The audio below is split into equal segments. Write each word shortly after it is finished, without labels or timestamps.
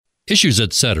Issues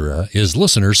Etc. is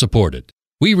listener-supported.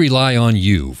 We rely on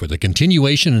you for the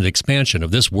continuation and expansion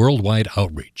of this worldwide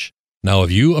outreach. Now,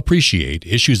 if you appreciate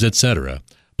Issues Etc.,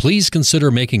 please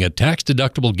consider making a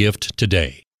tax-deductible gift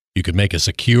today. You can make a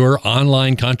secure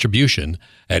online contribution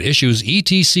at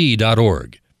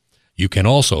issuesetc.org. You can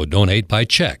also donate by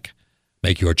check.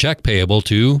 Make your check payable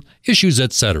to Issues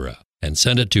Etc. and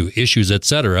send it to Issues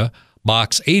Etc.,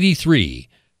 Box 83,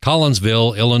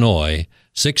 Collinsville, Illinois,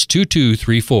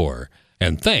 62234.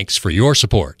 And thanks for your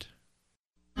support.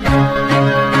 No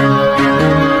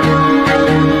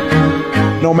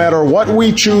matter what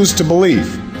we choose to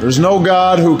believe, there's no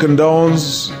God who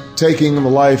condones taking the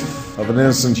life of an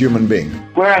innocent human being.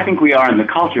 Where I think we are in the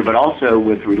culture, but also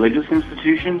with religious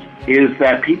institutions, is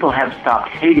that people have stopped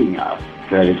hating us,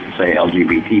 that is to say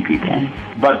LGBT people,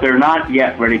 but they're not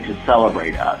yet ready to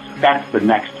celebrate us. That's the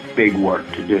next big work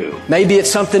to do. Maybe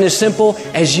it's something as simple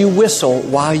as you whistle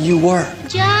while you work.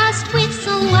 Just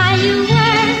whistle while you work.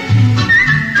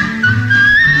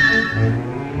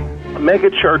 Mega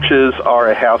churches are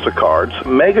a house of cards.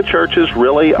 Mega churches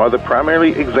really are the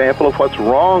primary example of what's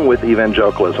wrong with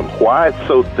evangelicalism, why it's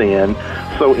so thin,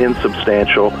 so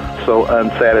insubstantial, so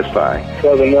unsatisfying.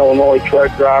 Southern Illinois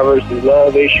truck drivers who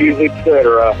love Issues,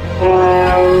 etc.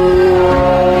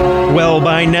 Well,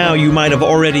 by now you might have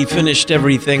already finished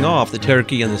everything off, the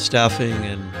turkey and the stuffing,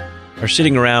 and are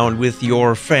sitting around with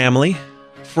your family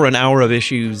for an hour of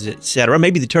Issues, etc.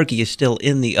 Maybe the turkey is still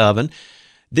in the oven.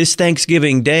 This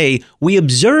Thanksgiving Day, we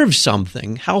observe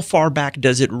something. How far back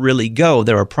does it really go?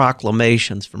 There are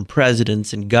proclamations from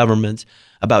presidents and governments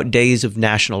about days of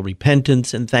national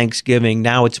repentance and Thanksgiving.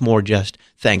 Now it's more just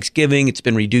Thanksgiving. It's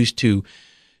been reduced to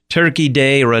Turkey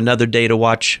Day or another day to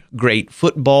watch great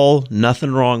football.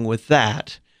 Nothing wrong with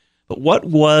that. But what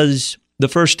was the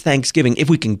first Thanksgiving, if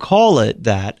we can call it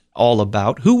that, all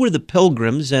about? Who were the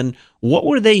pilgrims and what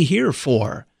were they here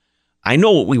for? I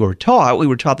know what we were taught. We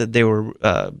were taught that they were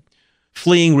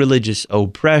fleeing religious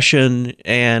oppression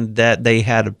and that they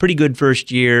had a pretty good first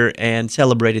year and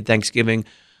celebrated Thanksgiving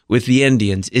with the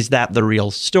Indians. Is that the real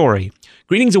story?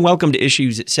 Greetings and welcome to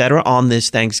Issues, Etc. on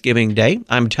this Thanksgiving Day.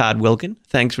 I'm Todd Wilkin.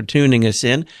 Thanks for tuning us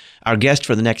in. Our guest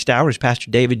for the next hour is Pastor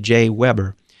David J.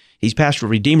 Weber. He's pastor of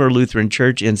Redeemer Lutheran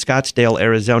Church in Scottsdale,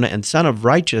 Arizona, and Son of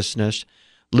Righteousness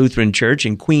Lutheran Church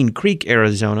in Queen Creek,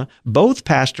 Arizona. Both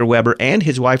Pastor Weber and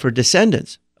his wife are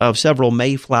descendants of several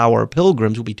Mayflower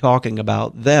pilgrims. We'll be talking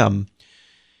about them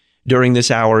during this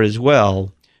hour as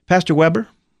well. Pastor Weber,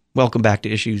 welcome back to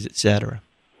Issues, Etc.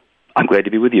 I'm glad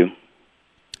to be with you.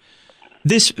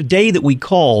 This day that we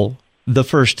call the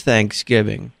first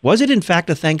Thanksgiving, was it in fact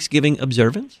a Thanksgiving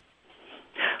observance?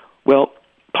 Well,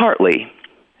 partly,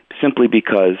 simply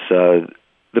because the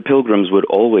pilgrims would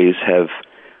always have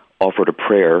offered a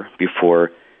prayer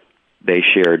before they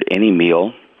shared any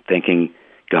meal, thanking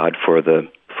God for the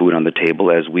food on the table,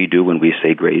 as we do when we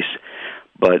say grace.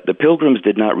 But the pilgrims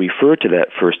did not refer to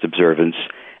that first observance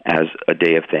as a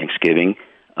day of Thanksgiving.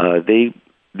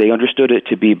 They understood it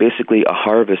to be basically a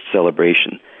harvest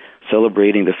celebration,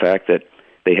 celebrating the fact that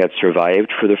they had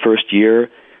survived for the first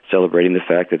year, celebrating the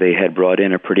fact that they had brought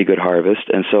in a pretty good harvest.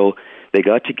 And so they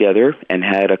got together and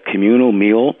had a communal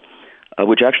meal,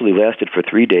 which actually lasted for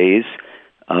 3 days,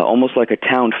 almost like a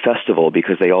town festival,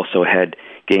 because they also had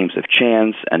games of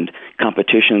chants and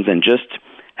competitions and just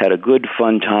had a good,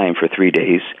 fun time for 3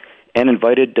 days, and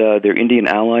invited their Indian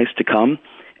allies to come,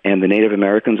 and the Native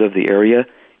Americans of the area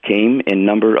came in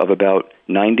number of about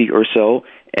 90 or so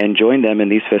and joined them in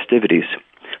these festivities.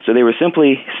 So they were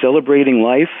simply celebrating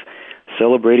life,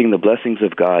 celebrating the blessings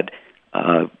of God.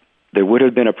 There would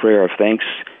have been a prayer of thanks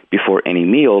before any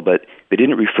meal, but they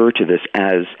didn't refer to this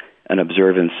as an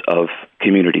observance of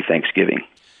community Thanksgiving.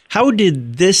 How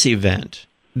did this event,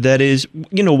 that is,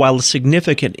 while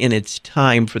significant in its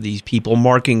time for these people,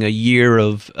 marking a year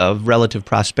of relative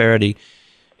prosperity,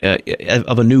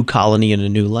 of a new colony in a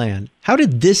new land, how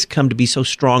did this come to be so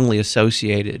strongly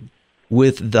associated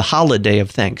with the holiday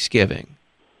of Thanksgiving?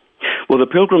 Well, the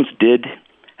Pilgrims did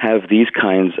have these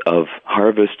kinds of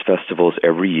harvest festivals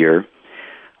every year.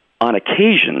 On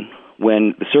occasion,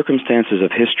 when the circumstances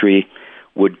of history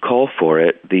would call for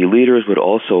it, the leaders would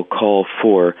also call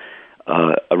for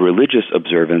a religious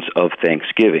observance of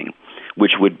Thanksgiving,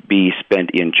 which would be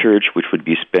spent in church, which would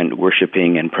be spent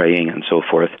worshiping and praying and so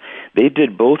forth. They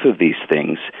did both of these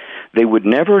things. They would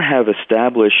never have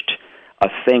established a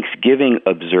Thanksgiving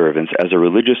observance as a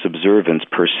religious observance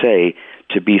per se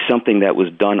to be something that was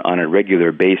done on a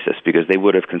regular basis, because they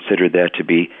would have considered that to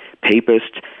be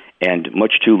papist and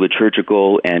much too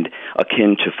liturgical and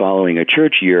akin to following a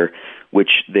church year,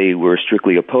 which they were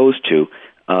strictly opposed to.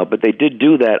 But they did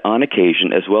do that on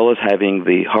occasion, as well as having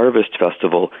the Harvest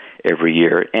Festival every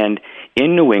year. And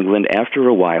in New England, after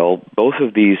a while, both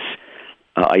of these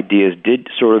ideas did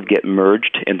sort of get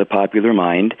merged in the popular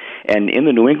mind. And in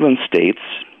the New England states,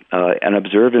 an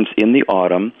observance in the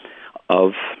autumn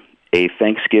of a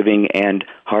Thanksgiving and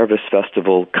Harvest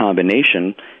Festival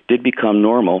combination did become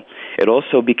normal. It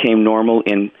also became normal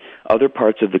in other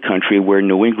parts of the country where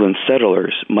New England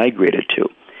settlers migrated to,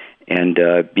 and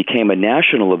became a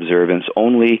national observance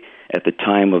only at the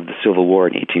time of the Civil War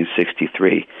in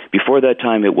 1863. Before that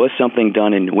time, it was something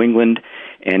done in New England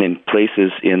and in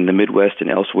places in the Midwest and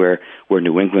elsewhere where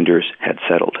New Englanders had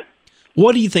settled.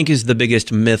 What do you think is the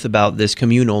biggest myth about this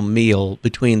communal meal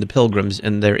between the Pilgrims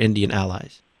and their Indian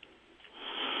allies?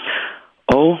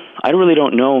 Oh, I really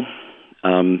don't know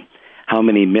how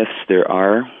many myths there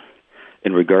are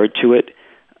in regard to it.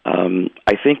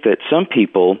 I think that some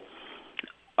people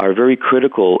are very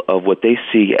critical of what they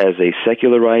see as a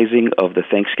secularizing of the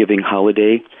Thanksgiving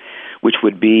holiday, which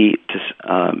would be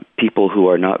to people who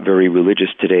are not very religious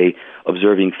today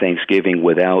observing Thanksgiving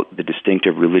without the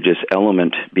distinctive religious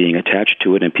element being attached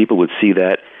to it, and people would see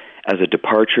that as a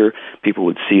departure. People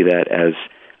would see that as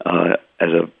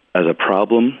a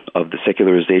problem of the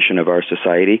secularization of our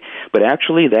society. But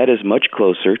actually, that is much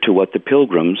closer to what the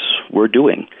Pilgrims were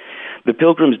doing. The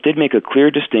Pilgrims did make a clear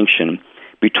distinction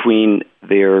between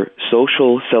their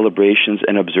social celebrations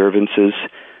and observances,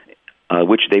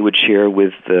 which they would share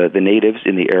with the natives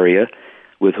in the area,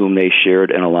 with whom they shared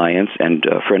an alliance and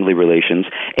friendly relations,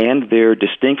 and their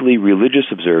distinctly religious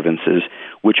observances,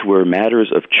 which were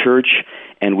matters of church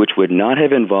and which would not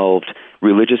have involved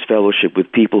religious fellowship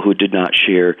with people who did not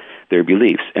share their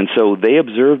beliefs. And so they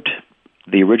observed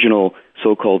the original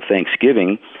so-called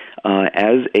Thanksgiving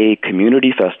as a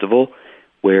community festival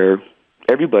where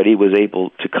everybody was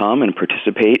able to come and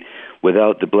participate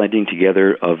without the blending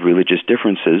together of religious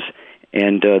differences.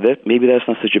 And that maybe that's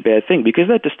not such a bad thing, because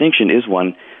that distinction is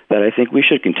one that I think we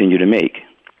should continue to make.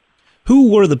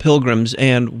 Who were the Pilgrims,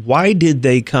 and why did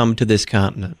they come to this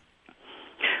continent?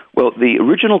 Well, the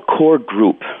original core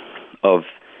group of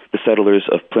the settlers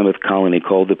of Plymouth Colony,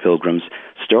 called the Pilgrims,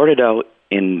 started out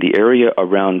in the area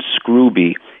around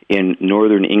Scrooby in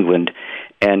northern England,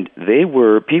 and they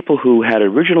were people who had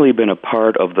originally been a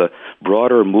part of the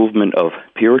broader movement of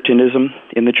Puritanism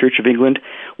in the Church of England,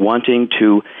 wanting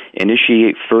to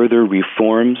initiate further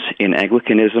reforms in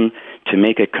Anglicanism to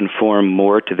make it conform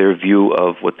more to their view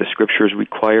of what the Scriptures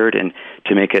required and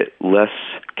to make it less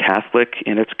Catholic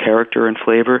in its character and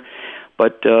flavor.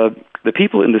 But the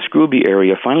people in the Scrooby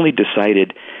area finally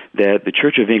decided that the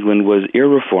Church of England was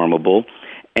irreformable,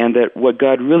 and that what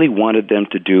God really wanted them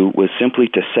to do was simply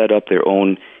to set up their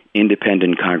own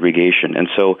independent congregation. And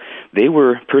so they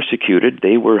were persecuted,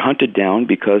 they were hunted down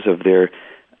because of their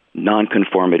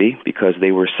nonconformity, because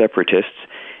they were separatists,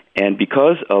 and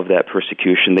because of that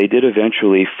persecution, they did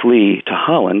eventually flee to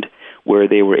Holland, where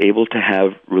they were able to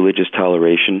have religious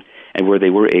toleration and where they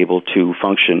were able to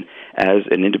function as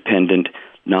an independent,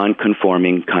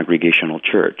 nonconforming congregational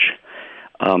church.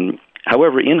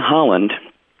 However, in Holland,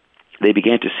 they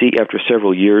began to see after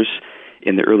several years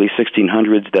in the early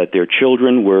 1600s that their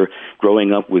children were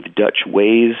growing up with Dutch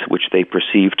ways, which they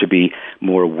perceived to be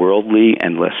more worldly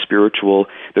and less spiritual.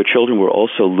 Their children were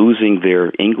also losing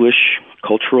their English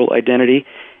cultural identity,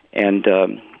 and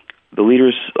the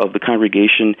leaders of the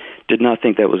congregation did not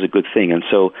think that was a good thing. And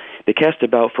so they cast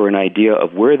about for an idea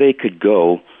of where they could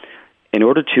go in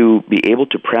order to be able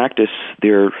to practice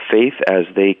their faith as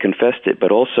they confessed it, but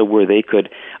also where they could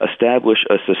establish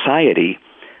a society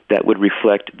that would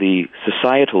reflect the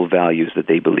societal values that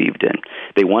they believed in.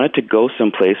 They wanted to go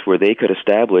someplace where they could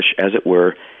establish, as it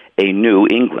were, a new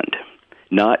England.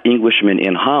 Not Englishmen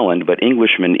in Holland, but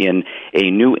Englishmen in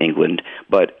a New England,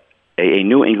 but a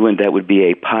New England that would be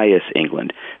a pious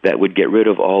England, that would get rid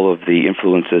of all of the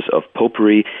influences of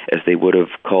popery, as they would have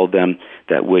called them,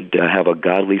 that would have a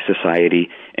godly society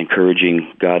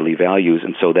encouraging godly values.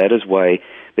 And so that is why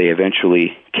they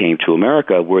eventually came to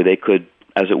America, where they could,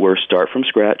 as it were, start from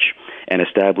scratch and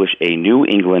establish a New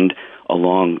England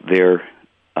along their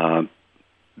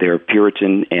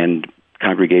Puritan and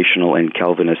Congregational and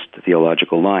Calvinist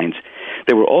theological lines.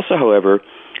 There were also, however,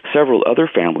 several other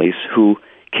families who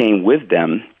came with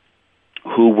them,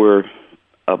 who were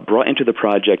brought into the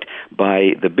project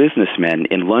by the businessmen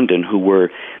in London who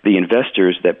were the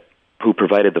investors who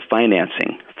provided the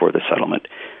financing for the settlement.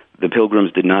 The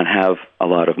Pilgrims did not have a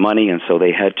lot of money, and so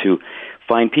they had to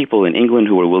find people in England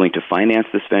who were willing to finance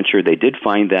this venture. They did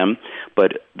find them,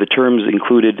 but the terms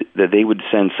included that they would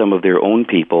send some of their own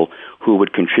people who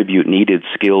would contribute needed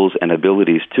skills and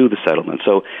abilities to the settlement.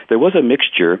 So there was a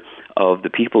mixture of the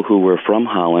people who were from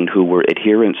Holland, who were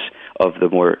adherents of the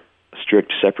more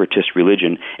strict separatist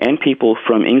religion, and people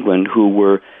from England who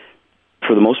were,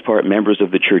 for the most part, members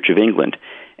of the Church of England.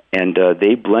 And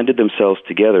they blended themselves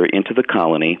together into the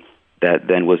colony that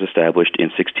then was established in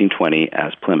 1620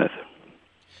 as Plymouth.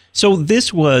 So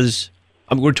this was,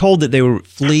 we're told that they were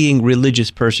fleeing religious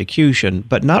persecution,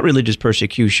 but not religious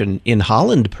persecution in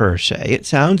Holland per se. It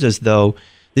sounds as though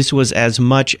this was as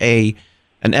much an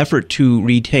effort to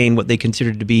retain what they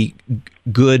considered to be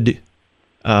good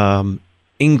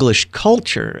English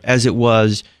culture as it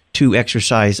was to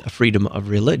exercise a freedom of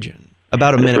religion.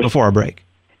 About a minute before our break.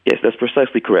 Yes, that's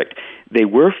precisely correct. They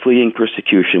were fleeing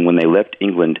persecution when they left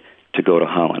England to go to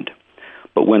Holland.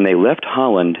 But when they left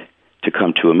Holland to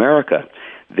come to America,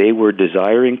 they were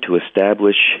desiring to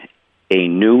establish a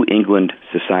New England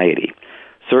society.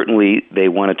 Certainly, they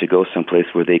wanted to go someplace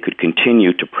where they could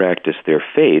continue to practice their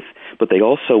faith, but they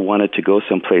also wanted to go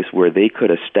someplace where they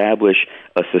could establish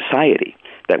a society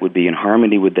that would be in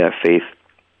harmony with that faith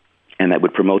and that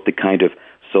would promote the kind of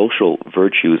social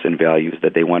virtues and values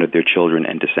that they wanted their children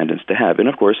and descendants to have. And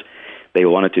of course, they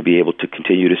wanted to be able to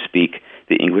continue to speak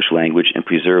the English language and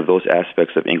preserve those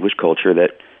aspects of English culture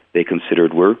that they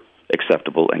considered were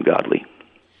acceptable and godly.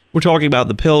 We're talking about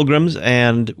the Pilgrims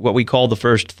and what we call the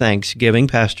first Thanksgiving.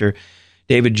 Pastor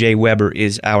David J. Weber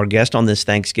is our guest on this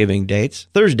Thanksgiving date. It's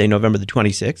Thursday, November the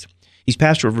 26th. He's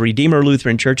pastor of Redeemer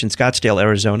Lutheran Church in Scottsdale,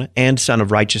 Arizona, and Son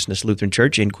of Righteousness Lutheran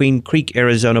Church in Queen Creek,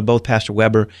 Arizona. Both Pastor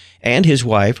Weber and his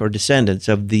wife are descendants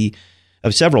of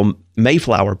several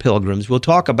Mayflower Pilgrims. We'll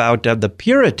talk about the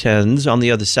Puritans on the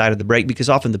other side of the break, because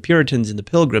often the Puritans and the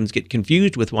Pilgrims get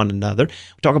confused with one another.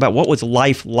 We'll talk about what was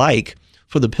life like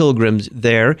for the Pilgrims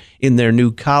there in their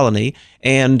new colony.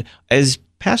 And as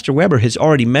Pastor Weber has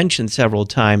already mentioned several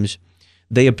times,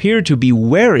 they appear to be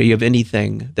wary of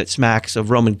anything that smacks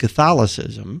of Roman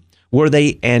Catholicism. Were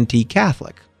they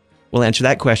anti-Catholic? We'll answer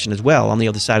that question as well on the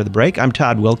other side of the break. I'm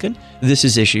Todd Wilkin. This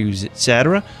is Issues,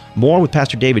 Etc. More with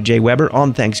Pastor David J. Weber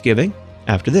on Thanksgiving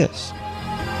after this.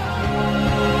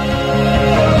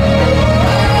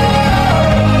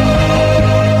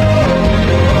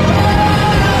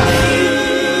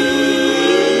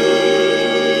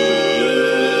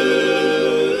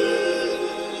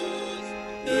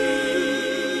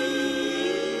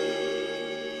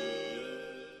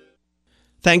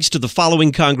 Thanks to the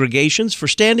following congregations for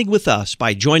standing with us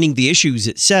by joining the Issues,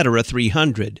 Etc.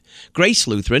 300. Grace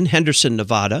Lutheran, Henderson,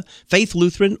 Nevada. Faith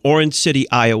Lutheran, Orange City,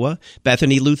 Iowa.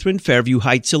 Bethany Lutheran, Fairview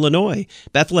Heights, Illinois.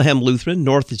 Bethlehem Lutheran,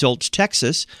 North Zoltz,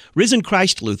 Texas. Risen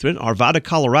Christ Lutheran, Arvada,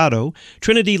 Colorado.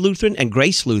 Trinity Lutheran and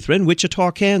Grace Lutheran, Wichita,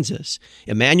 Kansas.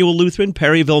 Emmanuel Lutheran,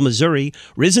 Perryville, Missouri.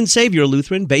 Risen Savior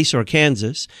Lutheran, Basehor,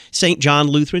 Kansas. St. John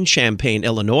Lutheran, Champaign,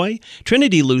 Illinois.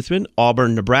 Trinity Lutheran,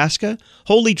 Auburn, Nebraska.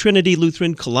 Holy Trinity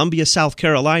Lutheran, Columbia, South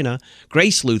Carolina,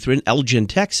 Grace Lutheran, Elgin,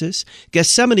 Texas,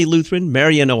 Gethsemane Lutheran,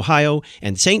 Marion, Ohio,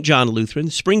 and St. John Lutheran,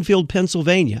 Springfield,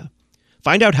 Pennsylvania.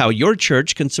 Find out how your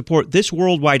church can support this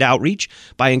worldwide outreach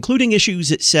by including Issues,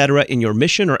 Etc. in your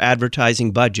mission or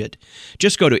advertising budget.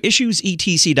 Just go to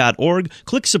issuesetc.org,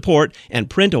 click Support, and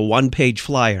print a one-page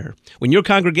flyer. When your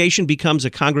congregation becomes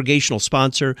a congregational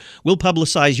sponsor, we'll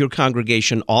publicize your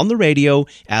congregation on the radio,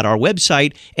 at our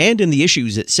website, and in the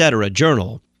Issues, Etc.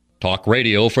 journal. Talk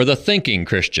radio for the thinking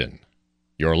Christian.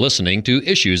 You're listening to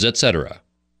Issues, Etc.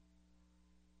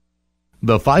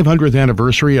 The 500th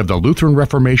anniversary of the Lutheran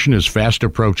Reformation is fast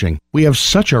approaching. We have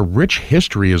such a rich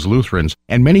history as Lutherans,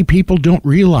 and many people don't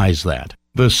realize that.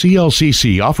 The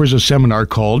CLCC offers a seminar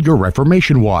called Your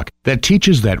Reformation Walk that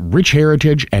teaches that rich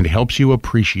heritage and helps you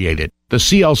appreciate it. The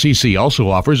CLCC also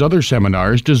offers other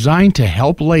seminars designed to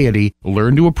help laity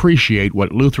learn to appreciate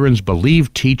what Lutherans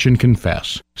believe, teach, and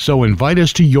confess. So invite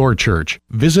us to your church.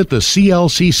 Visit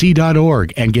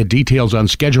theclcc.org and get details on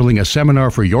scheduling a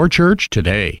seminar for your church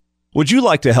today. Would you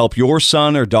like to help your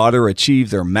son or daughter achieve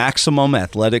their maximum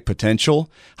athletic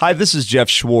potential? Hi, this is Jeff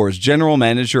Schwartz, General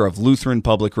Manager of Lutheran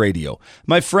Public Radio.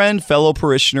 My friend, fellow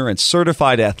parishioner, and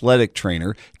certified athletic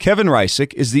trainer, Kevin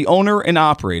Reisick, is the owner and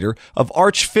operator of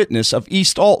Arch Fitness of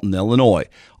East Alton, Illinois.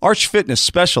 Arch Fitness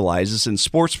specializes in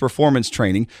sports performance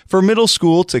training for middle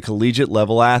school to collegiate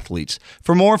level athletes.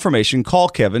 For more information, call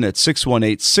Kevin at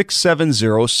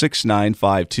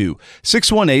 618-670-6952,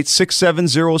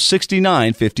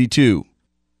 618-670-6952.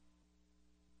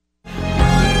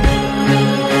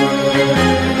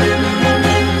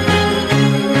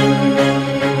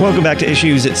 Welcome back to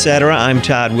Issues, Etc. I'm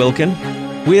Todd Wilkin.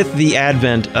 With the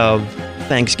advent of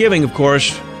Thanksgiving, of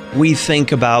course, we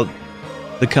think about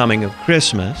the coming of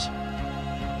Christmas.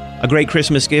 A great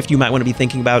Christmas gift you might want to be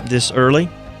thinking about this early.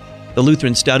 The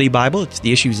Lutheran Study Bible, it's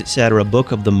the Issues Etc.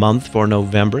 book of the month for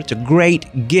November. It's a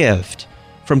great gift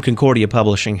from Concordia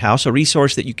Publishing House, a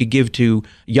resource that you could give to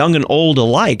young and old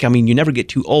alike. I mean, you never get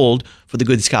too old for the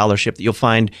good scholarship that you'll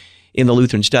find in the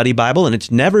Lutheran Study Bible, and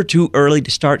it's never too early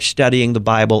to start studying the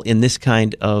Bible in this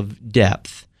kind of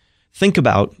depth. Think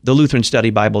about the Lutheran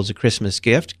Study Bible as a Christmas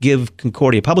gift. Give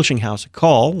Concordia Publishing House a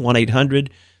call,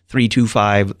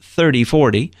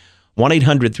 1-800-325-3040,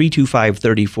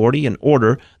 1-800-325-3040, and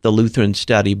order the Lutheran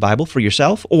Study Bible for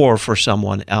yourself or for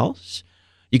someone else.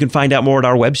 You can find out more at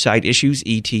our website,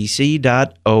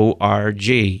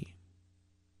 issuesetc.org.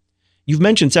 You've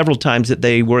mentioned several times that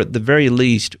they were at the very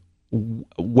least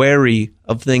wary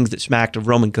of things that smacked of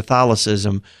Roman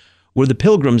Catholicism. Were the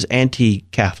Pilgrims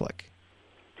anti-Catholic?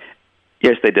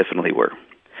 Yes, they definitely were.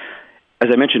 As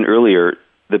I mentioned earlier,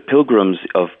 the Pilgrims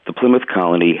of the Plymouth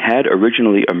colony had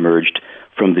originally emerged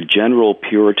from the general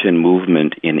Puritan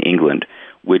movement in England,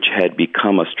 which had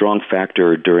become a strong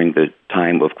factor during the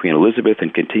time of Queen Elizabeth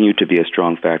and continued to be a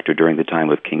strong factor during the time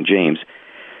of King James.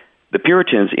 The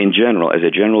Puritans, in general, as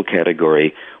a general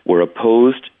category, were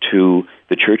opposed to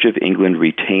the Church of England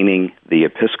retaining the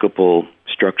episcopal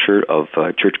structure of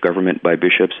church government by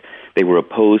bishops. They were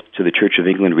opposed to the Church of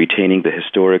England retaining the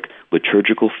historic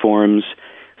liturgical forms,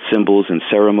 symbols and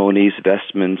ceremonies,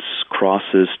 vestments,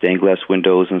 crosses, stained glass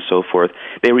windows, and so forth.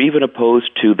 They were even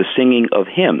opposed to the singing of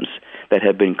hymns that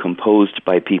had been composed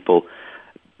by people.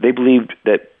 They believed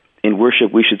that in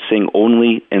worship we should sing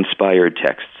only inspired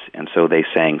texts, and so they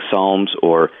sang psalms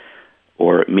or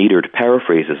metered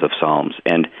paraphrases of psalms.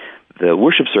 And the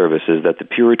worship services that the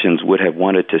Puritans would have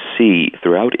wanted to see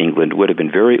throughout England would have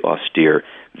been very austere,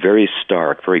 very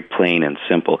stark, very plain and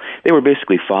simple. They were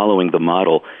basically following the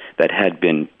model that had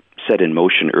been set in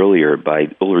motion earlier by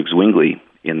Ulrich Zwingli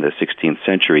in the 16th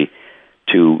century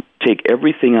to take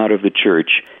everything out of the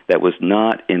church that was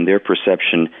not, in their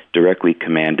perception, directly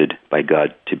commanded by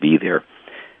God to be there.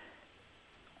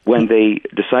 When they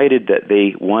decided that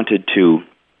they wanted to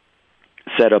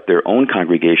set up their own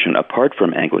congregation apart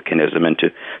from Anglicanism and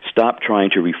to stop trying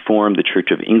to reform the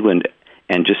Church of England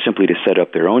and just simply to set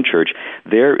up their own church,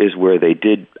 there is where they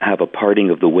did have a parting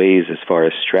of the ways as far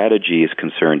as strategy is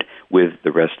concerned with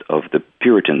the rest of the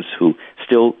Puritans, who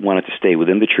still wanted to stay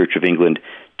within the Church of England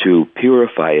to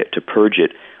purify it, to purge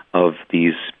it of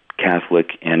these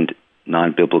Catholic and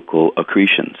non-biblical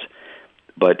accretions.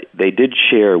 But they did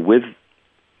share with,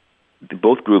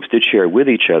 both groups did share with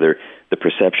each other the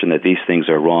perception that these things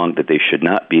are wrong, that they should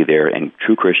not be there, and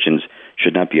true Christians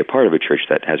should not be a part of a church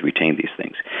that has retained these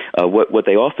things. What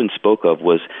they often spoke of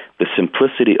was the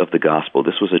simplicity of the gospel.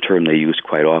 This was a term they used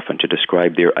quite often to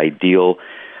describe their ideal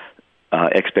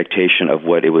expectation of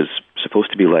what it was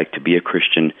supposed to be like to be a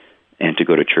Christian and to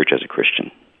go to church as a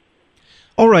Christian.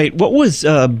 All right, what was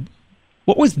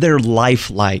their life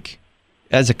like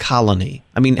as a colony?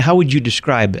 I mean, how would you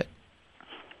describe it?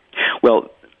 Well,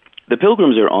 the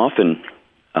Pilgrims are often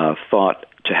thought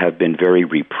to have been very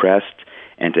repressed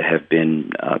and to have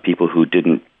been people who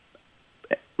didn't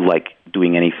like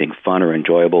doing anything fun or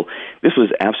enjoyable. This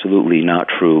was absolutely not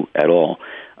true at all.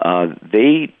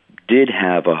 They did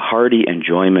have a hearty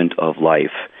enjoyment of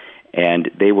life,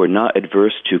 and they were not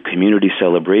adverse to community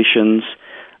celebrations.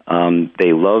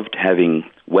 They loved having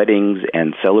weddings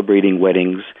and celebrating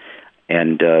weddings,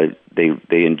 and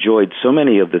they enjoyed so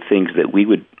many of the things that we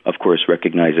would, of course,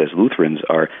 recognize as Lutherans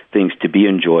are things to be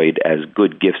enjoyed as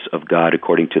good gifts of God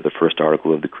according to the first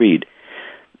article of the Creed.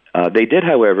 They did,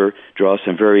 however, draw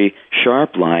some very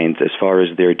sharp lines as far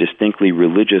as their distinctly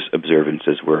religious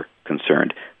observances were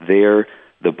concerned. There,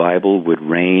 the Bible would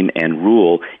reign and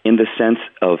rule in the sense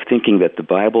of thinking that the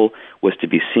Bible was to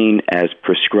be seen as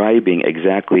prescribing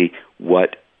exactly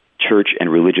what church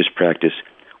and religious practice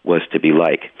was to be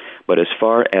like. But as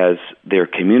far as their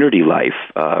community life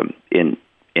in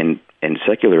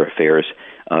secular affairs,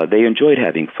 they enjoyed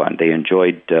having fun. They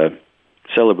enjoyed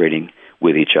celebrating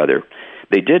with each other.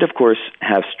 They did, of course,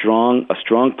 have a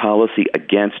strong policy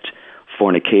against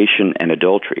fornication and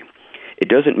adultery. It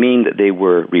doesn't mean that they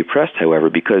were repressed, however,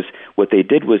 because what they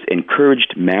did was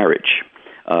encouraged marriage.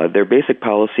 Their basic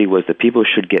policy was that people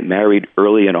should get married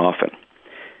early and often.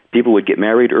 People would get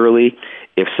married early.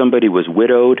 If somebody was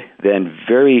widowed, then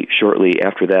very shortly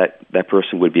after that, that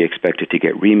person would be expected to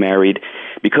get remarried.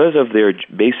 Because of their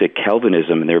basic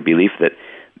Calvinism and their belief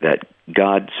that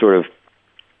God sort of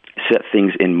set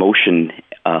things in motion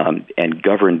and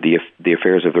governed the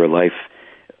affairs of their life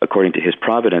according to his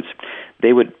providence,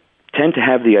 they would tend to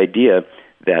have the idea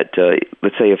that,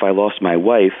 let's say if I lost my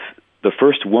wife, the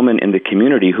first woman in the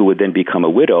community who would then become a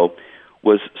widow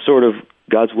was sort of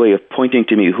God's way of pointing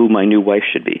to me who my new wife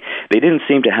should be. They didn't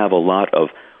seem to have a lot of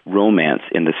romance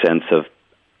in the sense of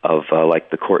like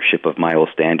the courtship of Miles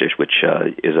Standish, which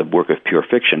is a work of pure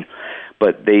fiction.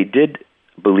 But they did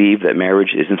believe that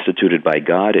marriage is instituted by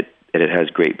God, and it has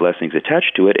great blessings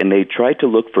attached to it, and they tried to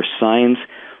look for signs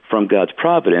from God's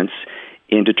providence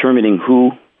in determining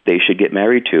who they should get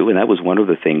married to, and that was one of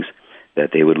the things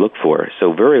that they would look for.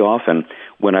 So very often,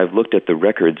 when I've looked at the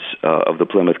records of the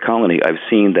Plymouth colony, I've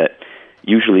seen that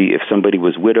usually if somebody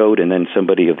was widowed and then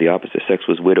somebody of the opposite sex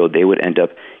was widowed, they would end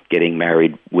up getting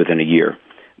married within a year.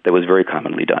 That was very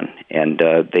commonly done. And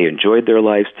they enjoyed their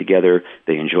lives together,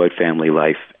 they enjoyed family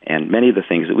life, and many of the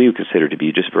things that we would consider to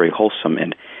be just very wholesome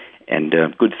and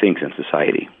good things in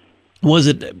society. Was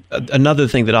it another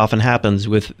thing that often happens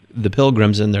with the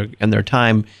Pilgrims and their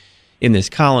time in this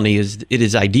colony is it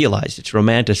is idealized, it's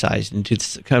romanticized, and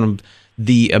it's kind of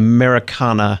the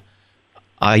Americana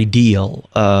ideal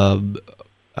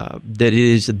that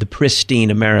is the pristine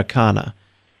Americana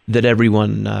that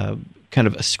everyone kind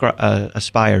of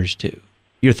aspires to.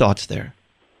 Your thoughts there?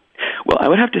 Well, I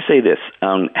would have to say this.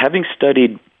 Having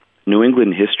studied New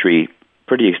England history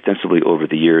pretty extensively over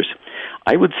the years,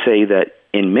 I would say that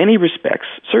in many respects,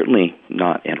 certainly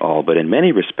not in all, but in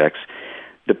many respects,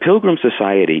 the Pilgrim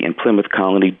Society in Plymouth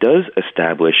Colony does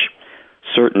establish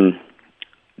certain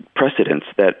precedents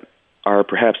that are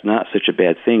perhaps not such a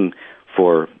bad thing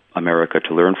for America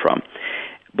to learn from.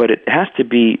 But it has to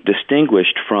be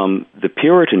distinguished from the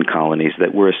Puritan colonies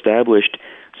that were established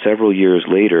several years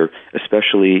later,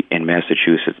 especially in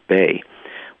Massachusetts Bay,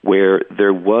 where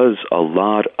there was a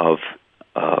lot of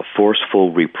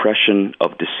forceful repression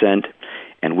of dissent,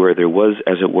 and where there was,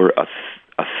 as it were,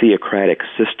 a theocratic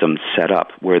system set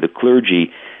up, where the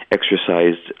clergy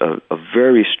exercised a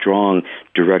very strong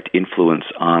direct influence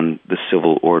on the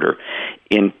civil order.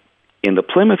 In the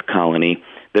Plymouth colony,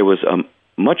 there was a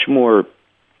much more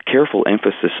careful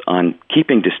emphasis on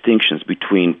keeping distinctions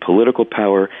between political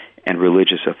power and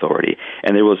religious authority.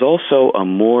 And there was also a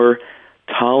more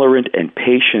tolerant and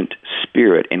patient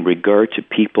spirit in regard to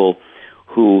people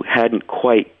who hadn't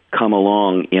quite come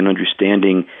along in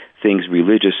understanding things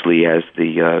religiously as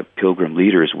the Pilgrim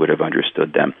leaders would have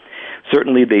understood them.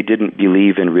 Certainly they didn't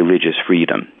believe in religious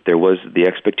freedom. There was the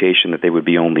expectation that there would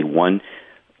be only one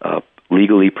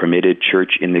legally permitted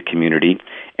church in the community,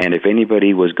 and if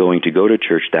anybody was going to go to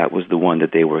church, that was the one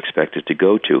that they were expected to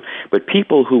go to. But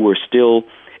people who were still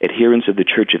adherents of the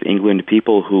Church of England,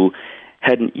 people who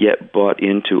hadn't yet bought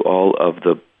into all of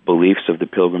the beliefs of the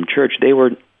Pilgrim Church, they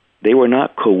were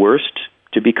not coerced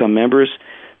to become members.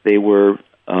 They were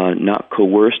not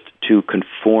coerced to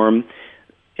conform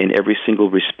in every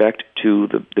single respect to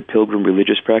the Pilgrim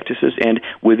religious practices, and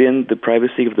within the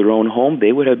privacy of their own home,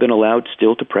 they would have been allowed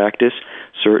still to practice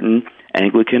certain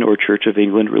Anglican or Church of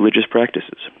England religious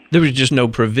practices. There was just no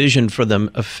provision for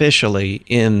them officially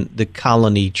in the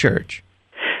colony church.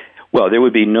 Well, there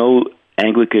would be no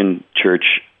Anglican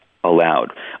church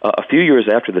allowed. A few years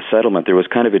after the settlement, there was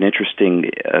kind of an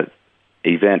interesting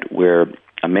event where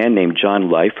a man named John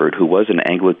Lyford, who was an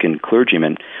Anglican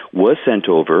clergyman, was sent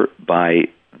over by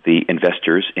the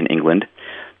investors in England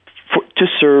to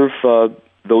serve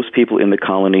those people in the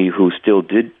colony who still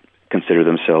did consider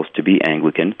themselves to be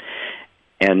Anglican.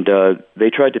 And they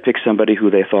tried to pick somebody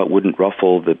who they thought wouldn't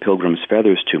ruffle the Pilgrims'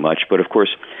 feathers too much. But, of course,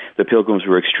 the Pilgrims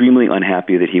were extremely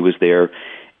unhappy that he was there.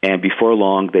 And before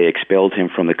long, they expelled him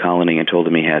from the colony and told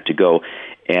him he had to go.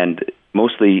 And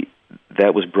mostly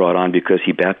that was brought on because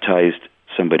he baptized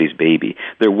somebody's baby.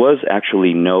 There was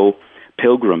actually no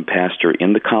Pilgrim pastor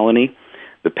in the colony.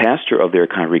 The pastor of their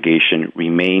congregation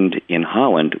remained in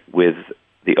Holland with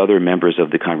the other members of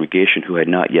the congregation who had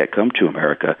not yet come to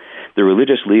America. The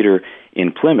religious leader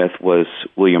in Plymouth was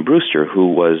William Brewster,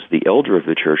 who was the elder of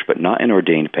the church, but not an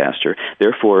ordained pastor.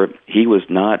 Therefore, he was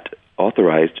not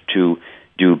authorized to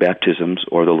do baptisms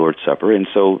or the Lord's Supper, and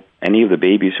so any of the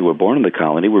babies who were born in the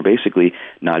colony were basically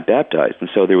not baptized. And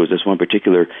so there was this one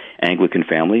particular Anglican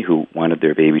family who wanted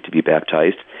their baby to be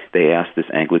baptized. They asked this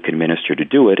Anglican minister to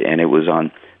do it, and it was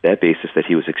on that basis that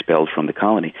he was expelled from the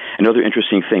colony. Another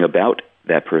interesting thing about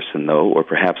that person, though, or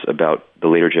perhaps about the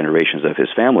later generations of his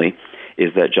family,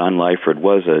 is that John Lyford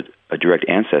was a direct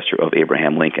ancestor of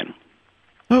Abraham Lincoln.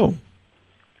 Oh.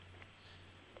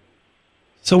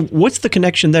 So what's the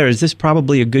connection there? Is this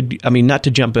probably a good, I mean, not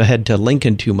to jump ahead to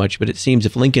Lincoln too much, but it seems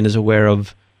if Lincoln is aware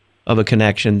of a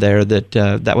connection there, that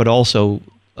that would also...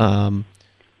 well,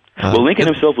 Lincoln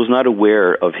himself was not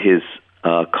aware of his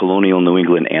colonial New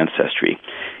England ancestry.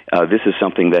 this is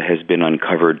something that has been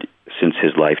uncovered since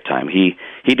his lifetime. He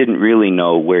didn't really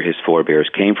know where his forebears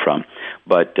came from,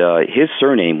 but his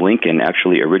surname, Lincoln,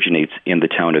 actually originates in the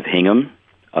town of Hingham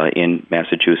in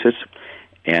Massachusetts,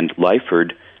 and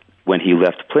Lyford, when he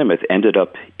left Plymouth, ended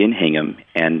up in Hingham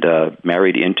and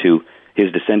his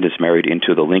descendants married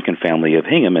into the Lincoln family of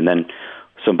Hingham, and then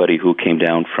somebody who came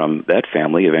down from that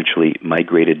family eventually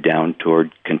migrated down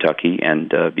toward Kentucky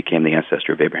and became the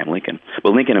ancestor of Abraham Lincoln.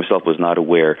 But Lincoln himself was not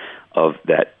aware of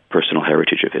that personal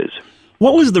heritage of his.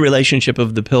 What was the relationship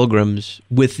of the Pilgrims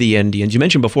with the Indians? You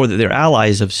mentioned before that they're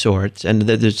allies of sorts and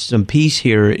that there's some peace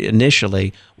here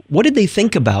initially. What did they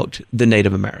think about the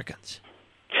Native Americans?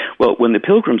 Well, when the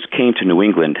Pilgrims came to New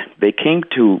England, they came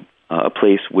to a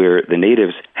place where the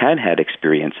natives had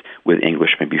experience with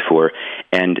Englishmen before,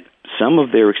 and some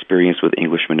of their experience with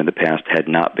Englishmen in the past had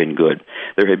not been good.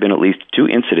 There had been at least 2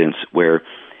 incidents where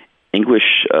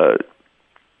English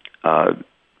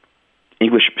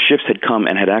ships had come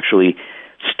and had actually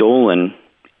stolen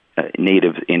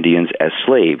native Indians as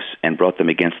slaves and brought them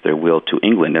against their will to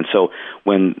England. And so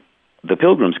when the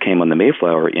Pilgrims came on the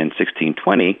Mayflower in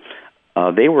 1620,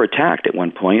 they were attacked at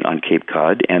one point on Cape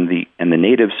Cod, and the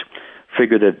natives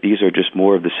figured that these are just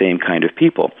more of the same kind of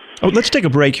people. Oh, let's take a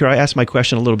break here. I asked my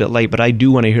question a little bit late, but I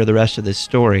do want to hear the rest of this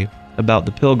story about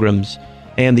the Pilgrims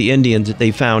and the Indians that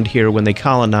they found here when they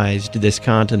colonized this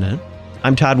continent.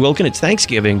 I'm Todd Wilkin. It's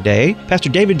Thanksgiving Day. Pastor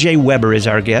David J. Weber is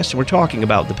our guest, and we're talking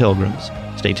about the Pilgrims.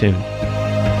 Stay tuned.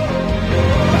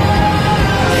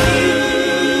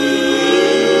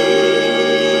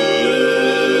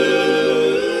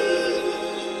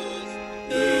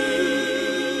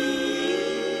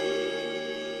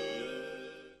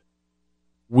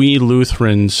 We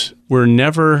Lutherans were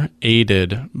never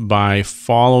aided by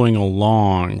following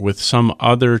along with some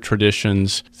other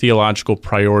tradition's theological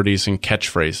priorities and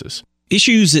catchphrases.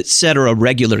 Issues Etc.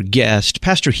 regular guest,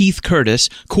 Pastor Heath Curtis,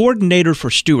 coordinator for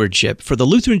stewardship for the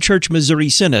Lutheran Church Missouri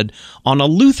Synod, on a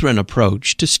Lutheran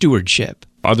approach to stewardship.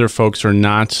 Other folks are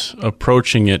not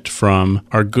approaching it from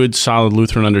our good, solid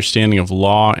Lutheran understanding of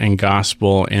law and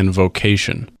gospel and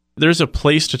vocation. There's a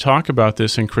place to talk about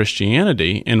this in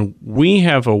Christianity, and we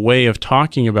have a way of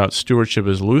talking about stewardship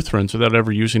as Lutherans without ever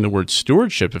using the word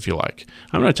stewardship, if you like.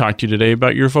 I'm going to talk to you today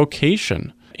about your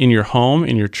vocation in your home,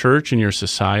 in your church, in your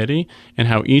society, and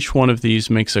how each one of these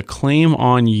makes a claim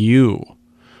on you,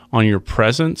 on your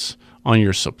presence, on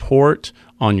your support,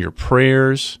 on your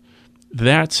prayers.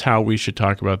 That's how we should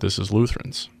talk about this as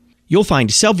Lutherans. You'll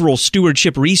find several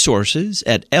stewardship resources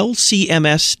at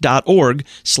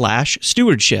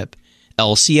lcms.org/stewardship.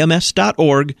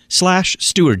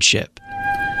 lcms.org/stewardship.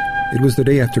 It was the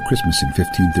day after Christmas in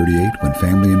 1538 when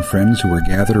family and friends who were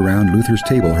gathered around Luther's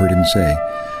table heard him say,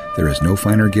 "There is no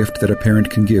finer gift that a parent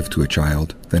can give to a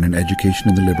child than an education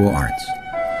in the liberal arts."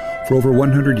 For over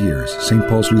 100 years, St.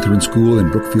 Paul's Lutheran School in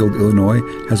Brookfield, Illinois,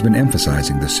 has been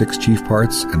emphasizing the 6 chief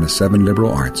parts and the 7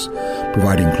 liberal arts,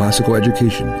 providing classical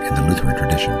education in the Lutheran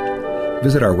tradition.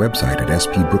 Visit our website at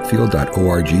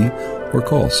spbrookfield.org or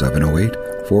call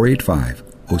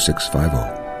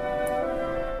 708-485-0650.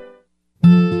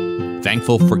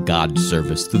 Thankful for God's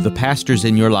service through the pastors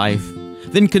in your life?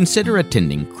 Then consider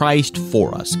attending Christ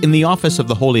for Us in the Office of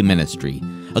the Holy Ministry,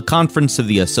 a conference of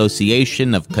the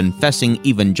Association of Confessing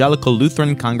Evangelical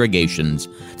Lutheran Congregations,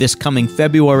 this coming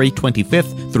February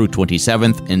 25th through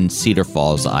 27th in Cedar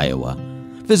Falls, Iowa.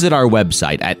 Visit our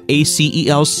website at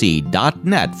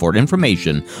acelc.net for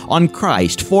information on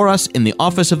Christ for Us in the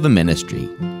Office of the Ministry.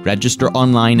 Register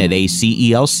online at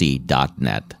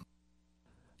acelc.net.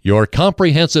 Your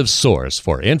comprehensive source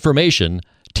for information,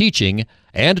 teaching,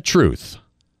 and truth.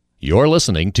 You're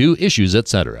listening to Issues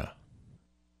Etc.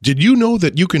 Did you know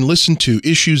that you can listen to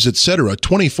Issues Etc.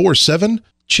 24/7?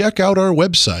 Check out our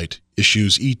website,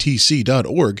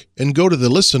 issuesetc.org, and go to the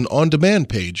Listen on Demand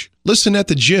page. Listen at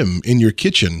the gym, in your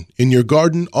kitchen, in your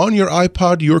garden, on your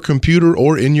iPod, your computer,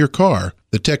 or in your car.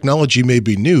 The technology may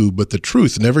be new, but the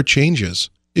truth never changes.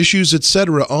 Issues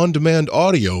Etc. On Demand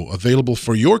audio available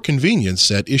for your convenience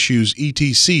at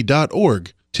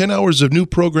issuesetc.org. 10 hours of new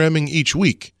programming each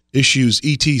week.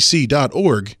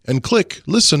 issuesetc.org and click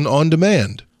Listen on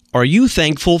Demand. Are you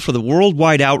thankful for the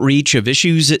worldwide outreach of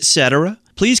Issues Etc.?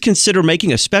 Please consider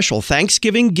making a special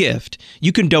Thanksgiving gift.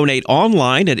 You can donate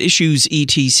online at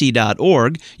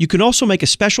issuesetc.org. You can also make a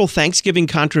special Thanksgiving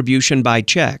contribution by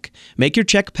check. Make your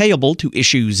check payable to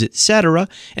Issues Etc.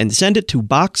 and send it to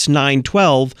Box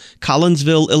 912,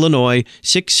 Collinsville, Illinois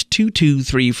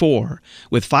 62234.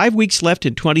 With 5 weeks left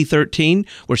in 2013,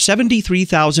 we're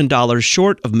 $73,000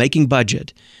 short of making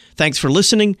budget. Thanks for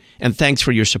listening, and thanks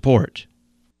for your support.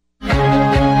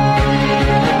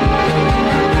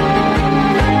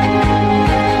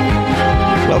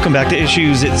 Welcome back to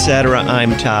Issues, Etc.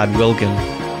 I'm Todd Wilkin.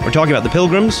 We're talking about the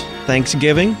Pilgrims,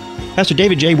 Thanksgiving. Pastor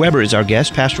David J. Weber is our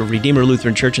guest, pastor of Redeemer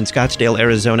Lutheran Church in Scottsdale,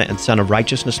 Arizona, and son of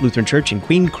Righteousness Lutheran Church in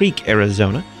Queen Creek,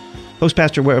 Arizona. Both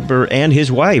Pastor Weber and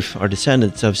his wife are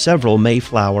descendants of several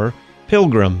Mayflower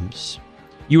pilgrims.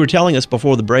 You were telling us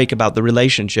before the break about the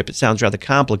relationship, it sounds rather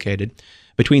complicated,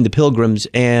 between the Pilgrims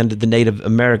and the Native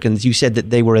Americans. You said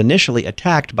that they were initially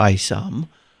attacked by some.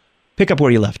 Pick up where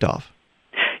you left off.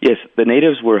 Yes, the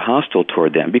natives were hostile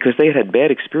toward them because they had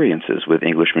bad experiences with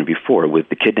Englishmen before, with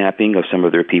the kidnapping of some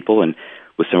of their people and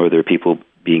with some of their people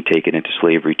being taken into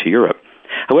slavery to Europe.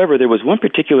 However, there was one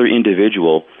particular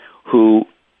individual who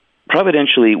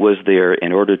providentially was there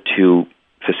in order to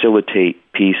facilitate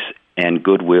peace and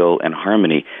goodwill and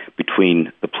harmony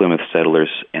between the Plymouth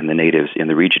settlers and the natives in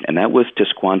the region, and that was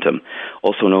Tisquantum,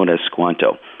 also known as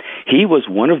Squanto. He was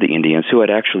one of the Indians who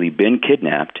had actually been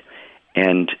kidnapped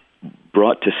and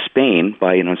brought to Spain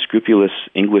by an unscrupulous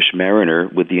English mariner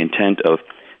with the intent of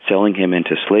selling him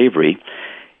into slavery.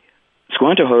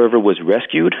 Squanto, however, was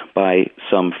rescued by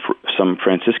some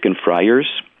Franciscan friars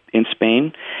in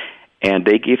Spain, and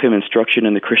they gave him instruction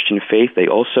in the Christian faith. They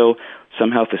also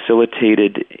somehow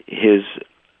facilitated his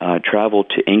travel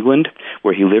to England,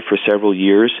 where he lived for several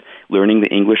years, learning the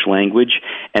English language,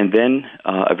 and then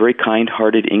a very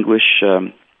kind-hearted English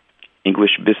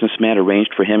businessman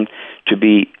arranged for him to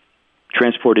be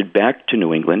transported back to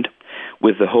New England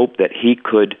with the hope that he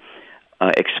could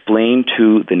explain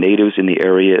to the natives in the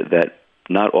area that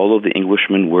not all of the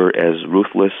Englishmen were as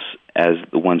ruthless as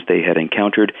the ones they had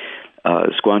encountered.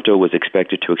 Squanto was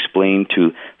expected to explain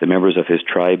to the members of his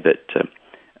tribe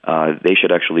that they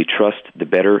should actually trust the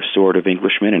better sort of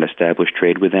Englishmen and establish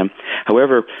trade with them.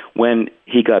 However, when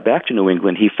he got back to New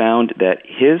England, he found that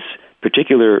his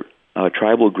particular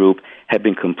tribal group had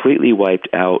been completely wiped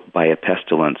out by a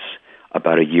pestilence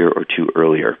about a year or two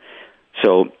earlier.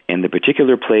 So in the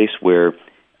particular place where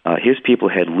his people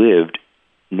had lived,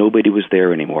 nobody was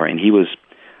there anymore, and he was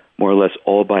more or less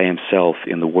all by himself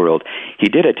in the world. He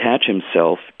did attach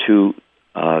himself to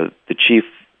the chief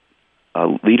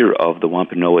leader of the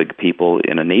Wampanoag people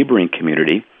in a neighboring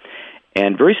community,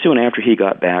 and very soon after he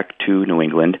got back to New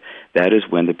England, that is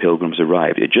when the Pilgrims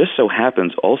arrived. It just so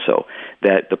happens also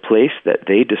that the place that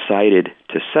they decided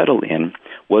to settle in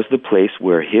was the place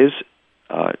where his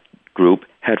group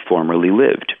had formerly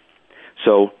lived.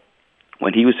 So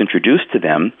when he was introduced to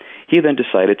them, he then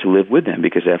decided to live with them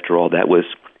because, after all, that was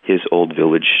his old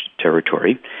village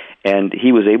territory. And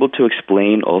he was able to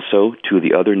explain also to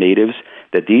the other natives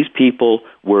that these people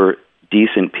were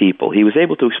decent people. He was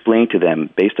able to explain to them,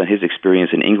 based on his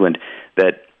experience in England,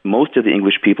 that most of the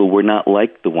English people were not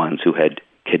like the ones who had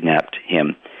kidnapped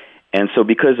him. And so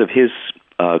because of his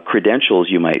credentials,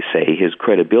 you might say, his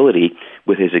credibility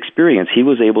with his experience, he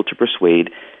was able to persuade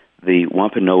the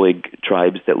Wampanoag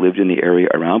tribes that lived in the area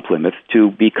around Plymouth to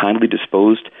be kindly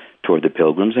disposed toward the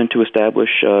Pilgrims and to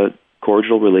establish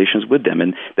cordial relations with them.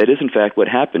 And that is, in fact, what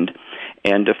happened.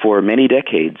 And for many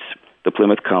decades, the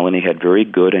Plymouth colony had very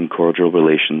good and cordial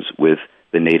relations with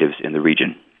the natives in the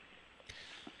region.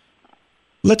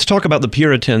 Let's talk about the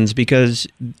Puritans, because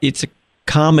it's a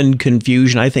common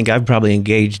confusion. I think I've probably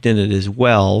engaged in it as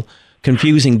well,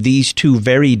 confusing these two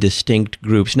very distinct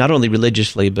groups, not only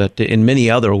religiously, but in many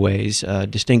other ways,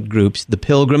 distinct groups, the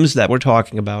Pilgrims that we're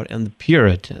talking about and the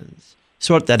Puritans.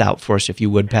 Sort that out for us, if you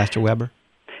would, Pastor Weber.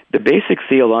 The basic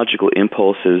theological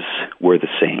impulses were the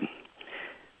same.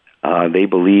 They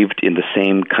believed in the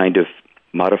same kind of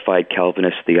modified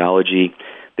Calvinist theology.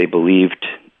 They believed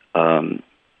that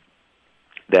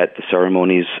the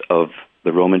ceremonies of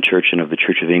the Roman Church and of the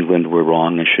Church of England were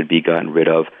wrong and should be gotten rid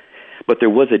of. But there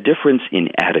was a difference in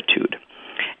attitude.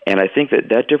 And I think that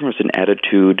that difference in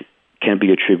attitude can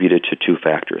be attributed to two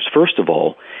factors. First of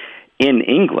all, in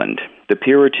England, the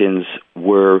Puritans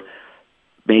were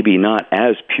maybe not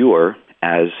as pure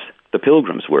as the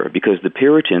Pilgrims were, because the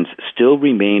Puritans still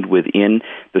remained within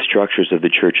the structures of the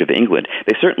Church of England.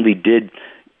 They certainly did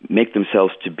make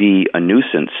themselves to be a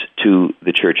nuisance to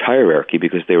the church hierarchy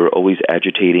because they were always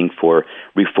agitating for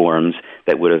reforms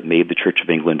that would have made the Church of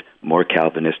England more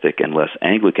Calvinistic and less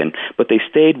Anglican, but they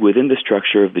stayed within the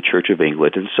structure of the Church of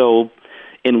England, and so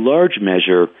in large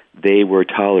measure they were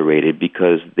tolerated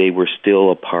because they were still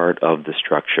a part of the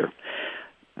structure.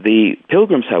 The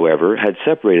Pilgrims, however, had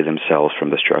separated themselves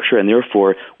from the structure and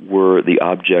therefore were the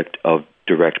object of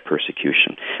direct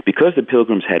persecution. Because the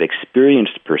Pilgrims had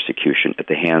experienced persecution at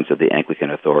the hands of the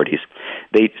Anglican authorities,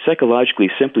 they psychologically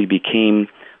simply became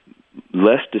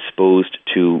less disposed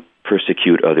to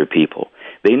persecute other people.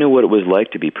 They knew what it was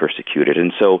like to be persecuted,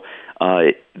 and so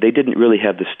they didn't really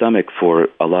have the stomach for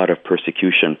a lot of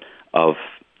persecution of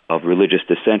of religious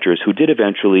dissenters who did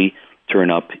eventually turn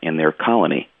up in their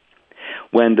colony.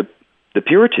 When the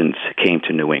Puritans came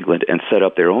to New England and set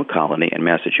up their own colony in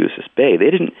Massachusetts Bay, they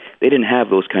didn't have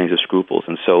those kinds of scruples,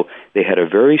 and so they had a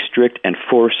very strict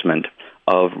enforcement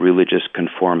of religious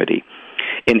conformity.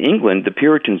 In England, the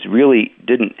Puritans really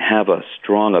didn't have a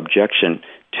strong objection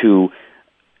to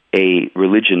a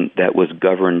religion that was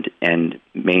governed and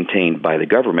maintained by the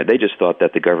government. They just thought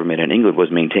that the government in England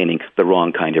was maintaining the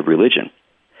wrong kind of religion.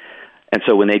 And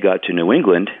so when they got to New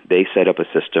England, they set up a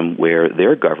system where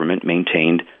their government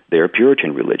maintained their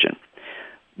Puritan religion.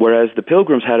 Whereas the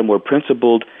Pilgrims had a more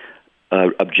principled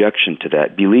objection to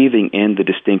that, believing in the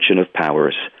distinction of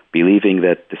powers, believing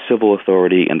that the civil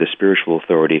authority and the spiritual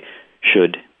authority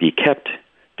should be kept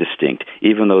distinct.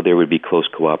 Even though there would be close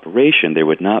cooperation, there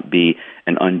would not be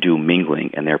an undue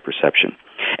mingling in their perception.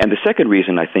 And the second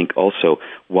reason, I think, also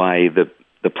why the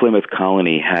Plymouth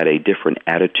colony had a different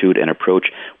attitude and approach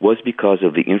was because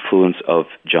of the influence of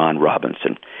John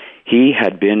Robinson. He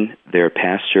had been their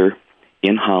pastor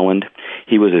in Holland.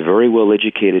 He was a very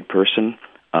well-educated person.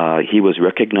 He was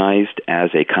recognized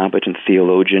as a competent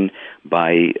theologian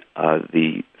by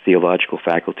the theological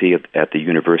faculty at the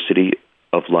University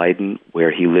of Leiden,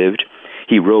 where he lived.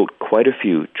 He wrote quite a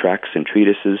few tracts and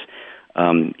treatises.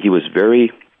 He was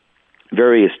very,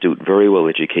 very astute, very well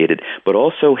educated, but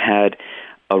also had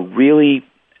a really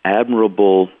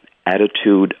admirable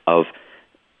attitude of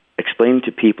explaining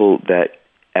to people that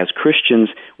as Christians,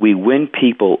 we win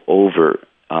people over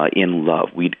in love.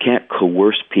 We can't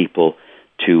coerce people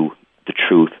to the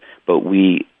truth, but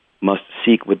we must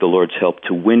seek, with the Lord's help,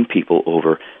 to win people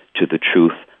over to the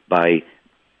truth by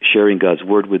sharing God's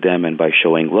word with them and by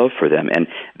showing love for them. And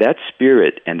that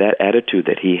spirit and that attitude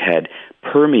that he had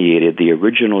permeated the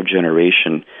original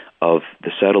generation of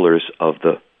the settlers of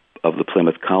the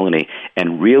Plymouth colony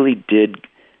and really did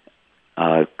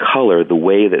color the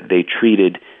way that they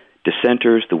treated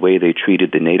dissenters, the way they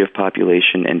treated the native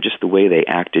population, and just the way they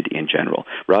acted in general.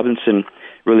 Robinson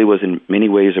really was in many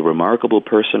ways a remarkable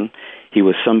person. He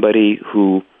was somebody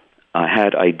who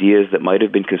had ideas that might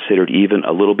have been considered even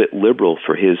a little bit liberal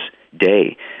for his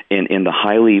day. In the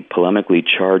highly polemically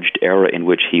charged era in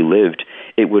which he lived,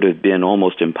 it would have been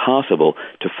almost impossible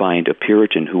to find a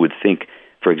Puritan who would think,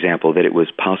 for example, that it was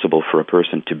possible for a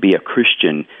person to be a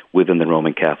Christian within the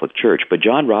Roman Catholic Church. But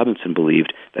John Robinson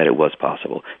believed that it was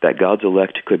possible, that God's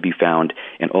elect could be found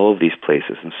in all of these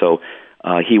places. And so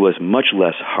he was much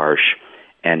less harsh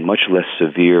and much less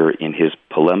severe in his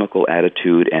polemical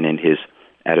attitude and in his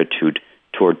attitude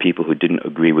toward people who didn't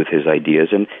agree with his ideas.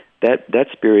 And that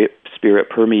spirit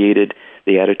permeated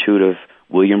the attitude of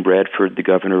William Bradford, the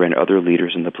governor, and other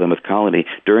leaders in the Plymouth colony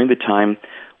during the time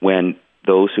when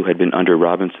those who had been under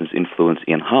Robinson's influence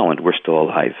in Holland were still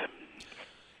alive.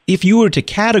 If you were to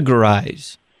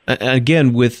categorize,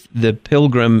 again with the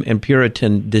Pilgrim and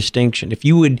Puritan distinction, if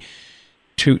you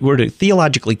were to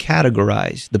theologically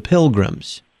categorize the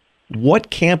Pilgrims,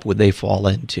 what camp would they fall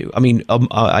into? I mean,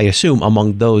 I assume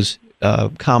among those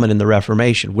common in the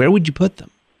Reformation. Where would you put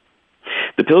them?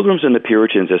 The Pilgrims and the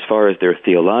Puritans, as far as their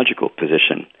theological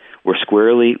position, were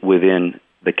squarely within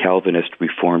the Calvinist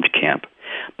Reformed camp.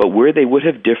 But where they would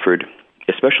have differed,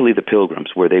 especially the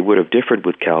Pilgrims, where they would have differed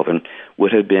with Calvin,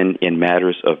 would have been in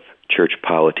matters of church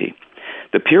polity.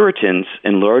 The Puritans,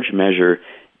 in large measure,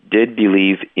 did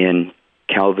believe in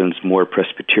Calvin's more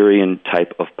Presbyterian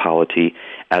type of polity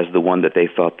as the one that they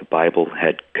thought the Bible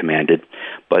had commanded.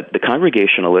 But the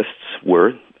Congregationalists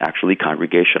were actually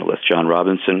Congregationalists. John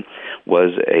Robinson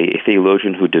was a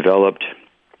theologian who developed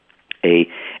a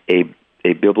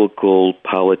biblical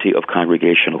polity of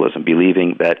Congregationalism,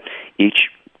 believing that each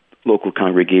local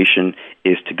congregation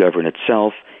is to govern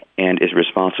itself and is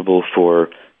responsible for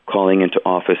calling into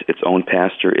office its own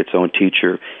pastor, its own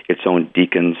teacher, its own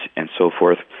deacons, and so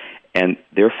forth. And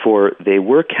therefore, they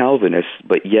were Calvinists,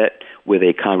 but yet with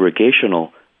a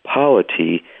congregational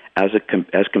polity as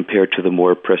compared to the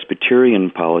more Presbyterian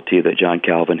polity that John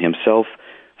Calvin himself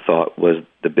thought was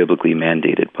the biblically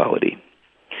mandated polity.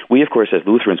 We, of course, as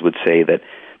Lutherans would say that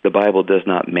the Bible does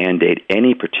not mandate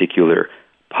any particular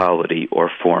polity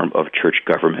or form of church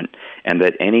government, and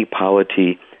that any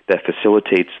polity that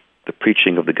facilitates the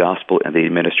preaching of the gospel and the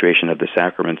administration of the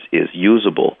sacraments is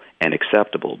usable and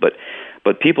acceptable.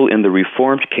 But people in the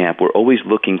Reformed camp were always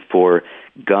looking for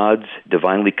God's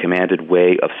divinely commanded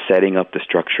way of setting up the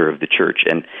structure of the church,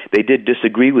 and they did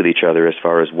disagree with each other as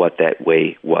far as what that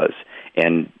way was.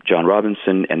 And John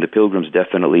Robinson and the Pilgrims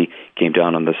definitely came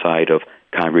down on the side of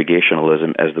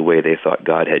Congregationalism as the way they thought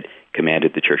God had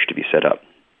commanded the church to be set up.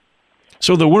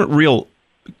 So there weren't real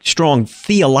strong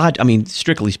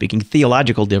strictly speaking,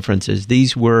 theological differences.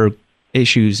 These were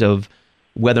issues of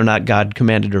whether or not God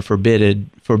commanded or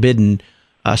forbidden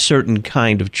a certain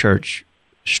kind of church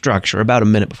structure, about a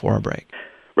minute before our break.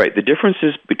 Right. The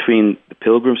differences between the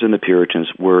Pilgrims and the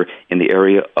Puritans were in the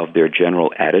area of their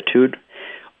general attitude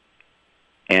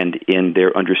and in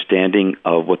their understanding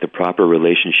of what the proper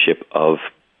relationship of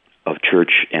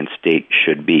church and state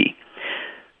should be.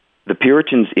 The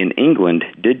Puritans in England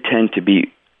did tend to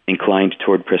be inclined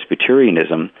toward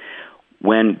Presbyterianism.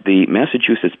 When the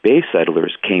Massachusetts Bay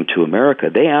settlers came to America,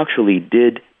 they actually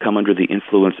did come under the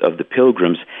influence of the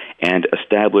Pilgrims and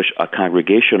establish a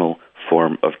congregational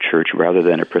form of church rather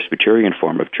than a Presbyterian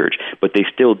form of church, but they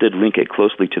still did link it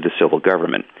closely to the civil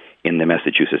government in the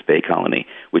Massachusetts Bay Colony,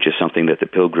 which is something that the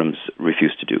Pilgrims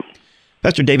refused to do.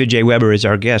 Pastor David J. Weber is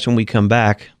our guest. When we come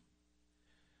back,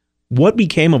 what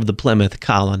became of the Plymouth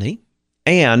Colony?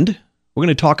 And we're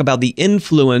going to talk about the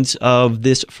influence of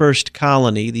this first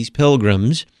colony, these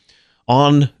Pilgrims,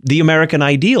 on the American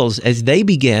ideals as they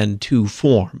began to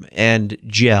form and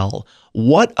gel.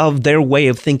 What of their way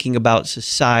of thinking about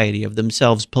society, of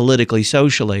themselves politically,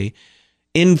 socially,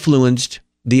 influenced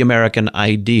the American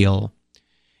ideal?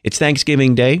 It's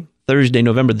Thanksgiving Day, Thursday,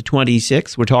 November the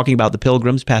 26th. We're talking about the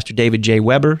Pilgrims. Pastor David J.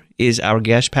 Weber is our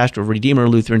guest, pastor of Redeemer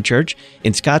Lutheran Church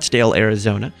in Scottsdale,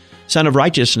 Arizona, Son of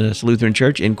Righteousness Lutheran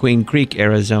Church in Queen Creek,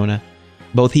 Arizona.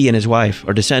 Both he and his wife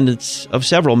are descendants of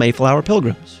several Mayflower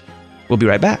Pilgrims. We'll be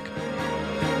right back.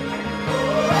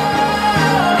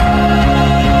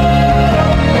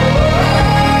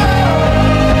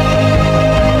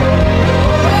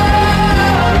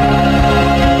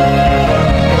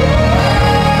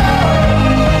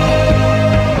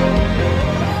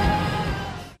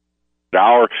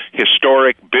 Our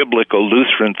historic biblical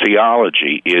Lutheran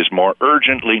theology is more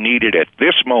urgently needed at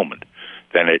this moment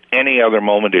than at any other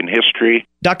moment in history.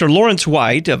 Dr. Lawrence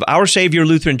White of Our Savior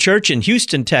Lutheran Church in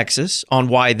Houston, Texas, on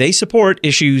why they support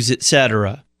Issues,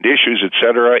 etc. Issues,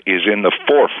 etc. is in the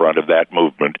forefront of that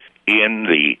movement in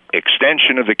the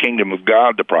extension of the kingdom of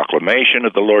God, the proclamation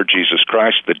of the Lord Jesus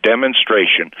Christ, the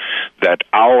demonstration that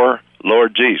our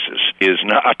Lord Jesus is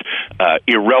not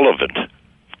irrelevant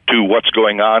to what's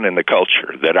going on in the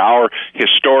culture, that our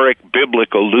historic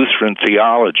biblical Lutheran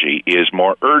theology is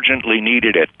more urgently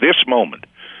needed at this moment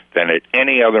than at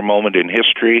any other moment in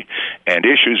history, and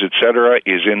Issues, etc.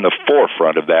 is in the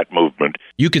forefront of that movement.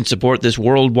 You can support this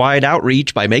worldwide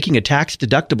outreach by making a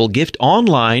tax-deductible gift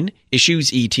online,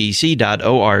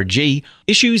 issuesetc.org,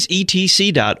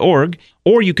 issuesetc.org,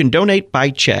 or you can donate by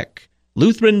check.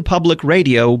 Lutheran Public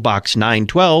Radio, Box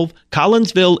 912,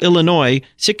 Collinsville, Illinois,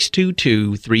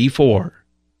 62234.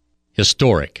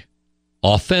 Historic,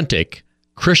 authentic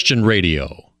Christian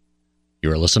radio.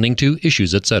 You're listening to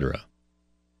Issues, etc.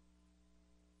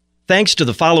 Thanks to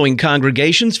the following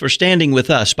congregations for standing with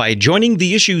us by joining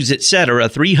the Issues, etc.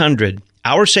 300.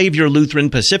 Our Savior Lutheran,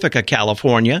 Pacifica,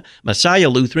 California. Messiah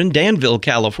Lutheran, Danville,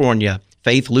 California.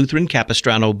 Faith Lutheran,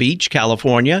 Capistrano Beach,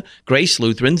 California. Grace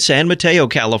Lutheran, San Mateo,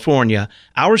 California.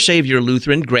 Our Savior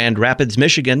Lutheran, Grand Rapids,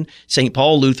 Michigan. St.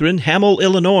 Paul Lutheran, Hamel,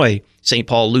 Illinois. St.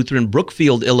 Paul Lutheran,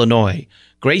 Brookfield, Illinois.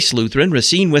 Grace Lutheran,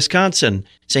 Racine, Wisconsin.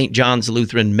 St. John's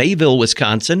Lutheran, Mayville,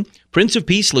 Wisconsin. Prince of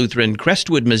Peace Lutheran,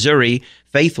 Crestwood, Missouri.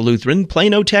 Faith Lutheran,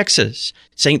 Plano, Texas.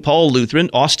 St. Paul Lutheran,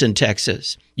 Austin,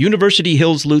 Texas. University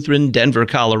Hills Lutheran, Denver,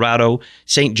 Colorado.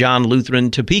 St. John Lutheran,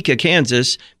 Topeka,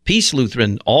 Kansas. Peace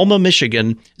Lutheran, Alma,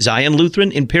 Michigan. Zion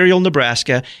Lutheran, Imperial,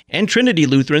 Nebraska. And Trinity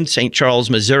Lutheran, St.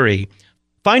 Charles, Missouri.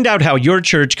 Find out how your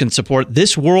church can support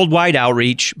this worldwide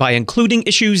outreach by including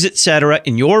Issues, etc.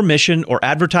 in your mission or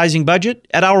advertising budget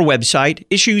at our website,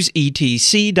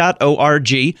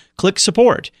 issuesetc.org. Click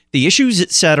Support, the Issues,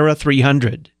 etc.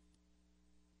 300.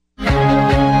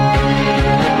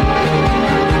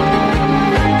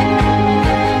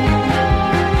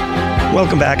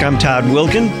 Welcome back. I'm Todd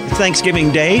Wilkin. It's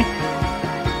Thanksgiving Day.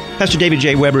 Pastor David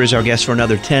J. Weber is our guest for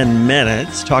another 10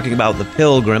 minutes, talking about the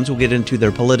Pilgrims. We'll get into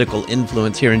their political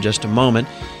influence here in just a moment.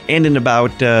 And in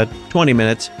about 20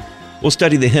 minutes, we'll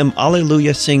study the hymn,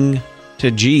 Alleluia, Sing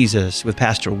to Jesus, with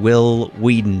Pastor Will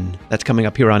Whedon. That's coming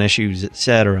up here on Issues,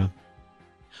 etc.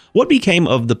 What became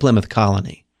of the Plymouth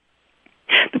Colony?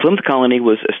 The Plymouth Colony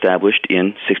was established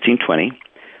in 1620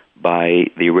 by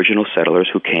the original settlers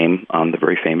who came on the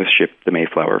very famous ship, the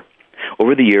Mayflower.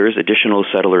 Over the years, additional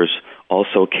settlers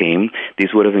also came.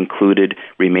 These would have included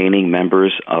remaining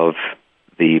members of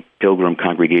the Pilgrim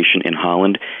congregation in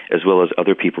Holland, as well as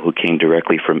other people who came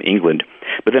directly from England.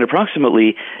 But then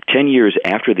approximately 10 years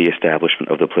after the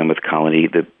establishment of the Plymouth colony,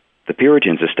 the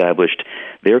Puritans established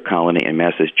their colony in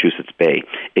Massachusetts Bay.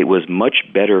 It was much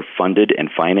better funded and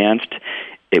financed.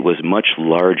 it was much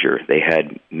larger. They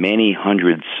had many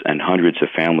hundreds and hundreds of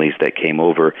families that came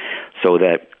over, so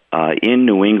that in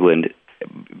New England,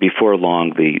 before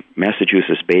long, the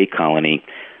Massachusetts Bay Colony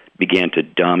began to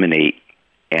dominate,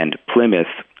 and Plymouth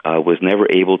was never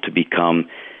able to become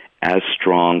as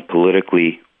strong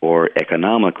politically or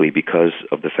economically because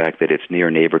of the fact that its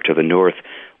near neighbor to the north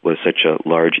was such a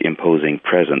large, imposing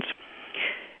presence.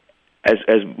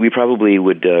 As we probably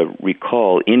would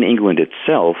recall, in England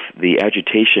itself, the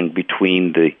agitation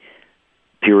between the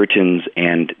Puritans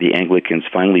and the Anglicans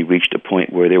finally reached a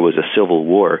point where there was a civil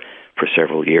war for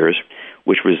several years,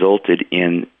 which resulted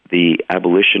in the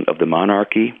abolition of the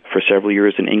monarchy for several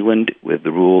years in England with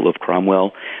the rule of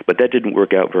Cromwell. But that didn't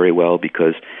work out very well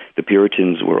because the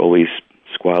Puritans were always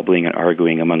squabbling and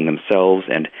arguing among themselves,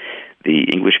 and the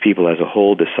English people as a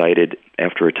whole decided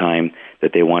after a time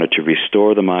that they wanted to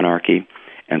restore the monarchy.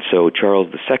 And so Charles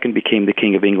II became the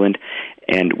King of England,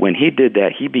 and when he did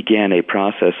that, he began a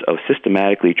process of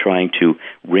systematically trying to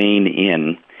rein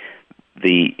in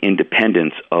the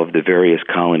independence of the various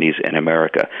colonies in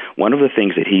America. One of the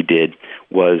things that he did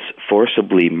was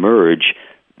forcibly merge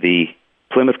the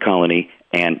Plymouth colony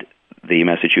and the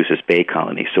Massachusetts Bay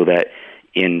Colony, so that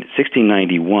in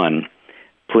 1691,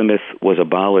 Plymouth was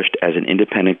abolished as an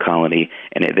independent colony,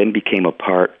 and it then became a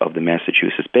part of the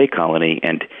Massachusetts Bay Colony,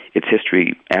 and its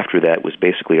history after that was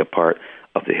basically a part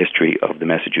of the history of the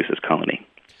Massachusetts colony.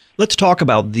 Let's talk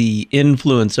about the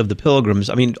influence of the Pilgrims.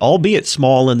 I mean, albeit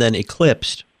small and then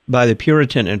eclipsed by the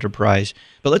Puritan enterprise,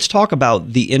 but let's talk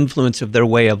about the influence of their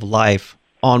way of life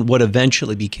on what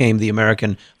eventually became the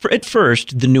American, at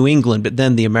first the New England, but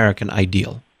then the American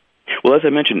ideal. Well, as I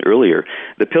mentioned earlier,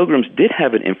 the Pilgrims did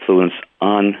have an influence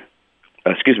on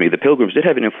the Pilgrims did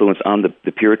have an influence on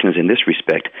the Puritans in this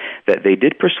respect, that they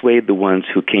did persuade the ones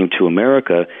who came to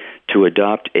America to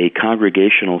adopt a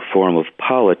congregational form of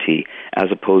polity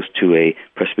as opposed to a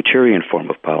Presbyterian form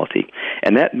of polity.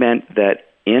 And that meant that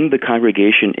in the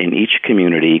congregation in each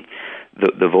community,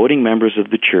 the voting members of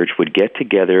the church would get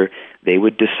together, they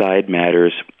would decide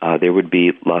matters, there would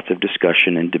be lots of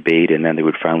discussion and debate, and then there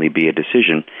would finally be a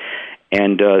decision.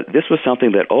 And this was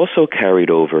something that also carried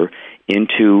over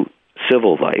into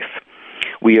civil life.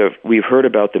 We've heard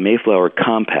about the Mayflower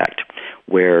Compact,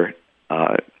 where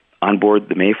on board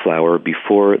the Mayflower,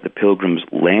 before the Pilgrims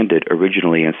landed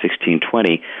originally in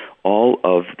 1620, all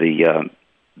of the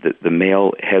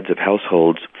male heads of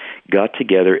households got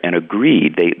together and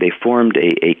agreed. They formed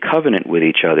a covenant with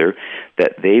each other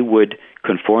that they would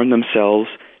conform themselves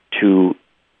to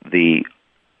the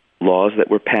laws that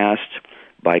were passed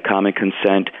by common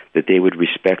consent, that they would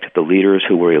respect the leaders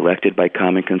who were elected by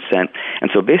common consent. And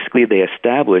so basically they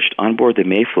established on board the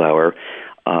Mayflower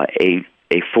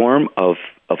a form of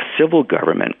civil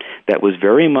government that was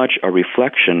very much a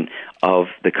reflection of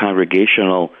the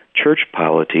congregational church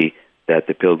polity that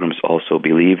the Pilgrims also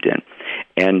believed in.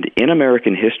 And in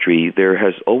American history, there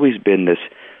has always been this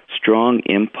strong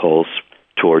impulse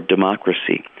toward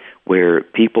democracy, where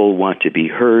people want to be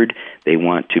heard, they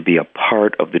want to be a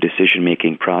part of the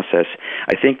decision-making process.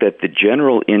 I think that the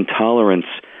general intolerance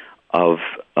of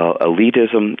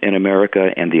elitism in America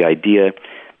and the idea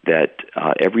that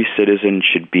every citizen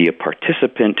should be a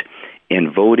participant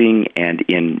in voting and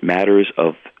in matters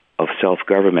of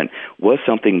self-government was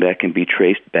something that can be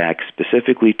traced back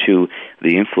specifically to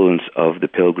the influence of the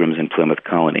Pilgrims in Plymouth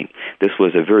Colony. This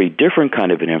was a very different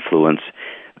kind of an influence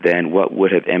than what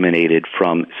would have emanated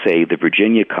from, say, the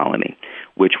Virginia colony,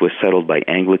 which was settled by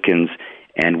Anglicans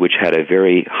and which had a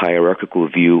very hierarchical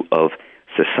view of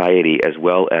society as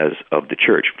well as of the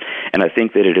church. And I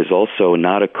think that it is also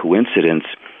not a coincidence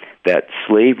that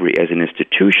slavery as an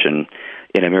institution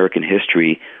in American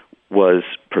history was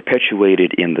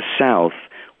perpetuated in the South,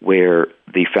 where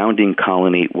the founding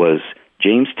colony was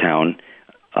Jamestown,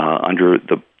 under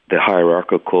the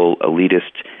hierarchical,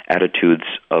 elitist attitudes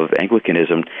of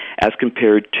Anglicanism, as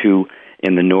compared to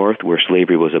in the North, where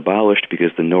slavery was abolished,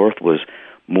 because the North was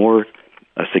more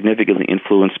significantly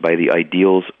influenced by the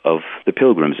ideals of the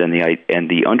Pilgrims and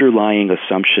the underlying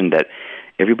assumption that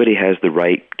everybody has the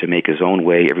right to make his own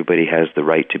way, everybody has the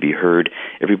right to be heard,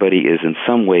 everybody is in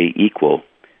some way equal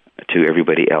to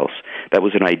everybody else. That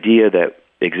was an idea that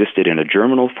existed in a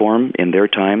germinal form in their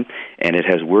time, and it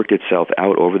has worked itself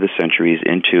out over the centuries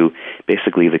into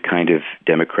basically the kind of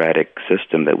democratic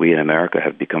system that we in America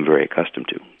have become very accustomed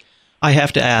to. I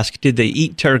have to ask, did they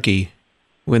eat turkey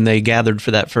when they gathered for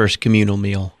that first communal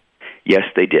meal? Yes,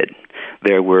 they did.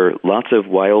 There were lots of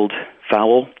wild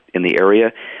fowl in the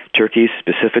area. Turkeys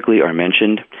specifically are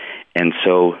mentioned, and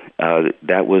so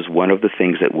that was one of the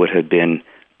things that would have been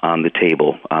on the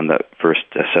table on the first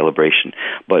celebration.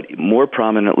 But more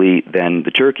prominently than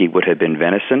the turkey would have been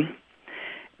venison,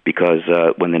 because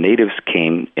when the natives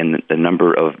came in the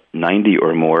number of 90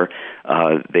 or more,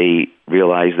 they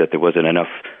realized that there wasn't enough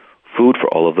food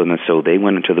for all of them, and so they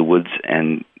went into the woods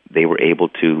and they were able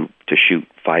to shoot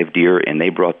 5 deer, and they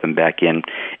brought them back in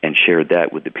and shared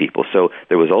that with the people. So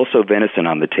there was also venison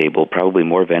on the table, probably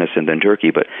more venison than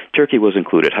turkey, but turkey was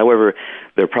included. However,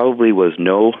 there probably was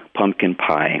no pumpkin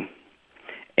pie,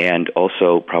 and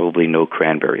also probably no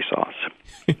cranberry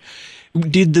sauce.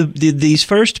 Did these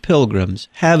first pilgrims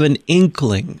have an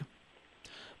inkling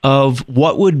of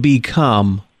what would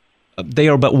become, they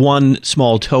are but one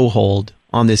small toehold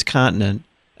on this continent,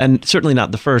 and certainly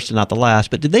not the first and not the last,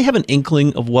 but did they have an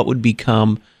inkling of what would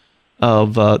become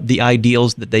of the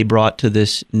ideals that they brought to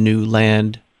this new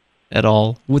land at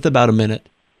all, with about a minute?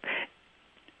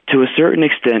 To a certain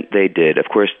extent, they did. Of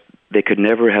course, they could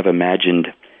never have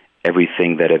imagined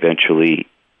everything that eventually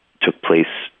took place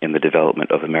in the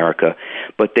development of America,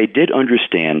 but they did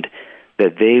understand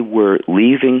that they were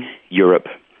leaving Europe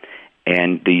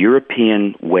and the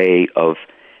European way of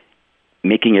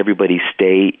making everybody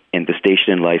stay in the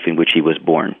station in life in which he was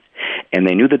born. And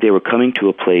they knew that they were coming to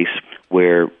a place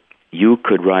where you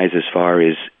could rise as far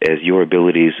as your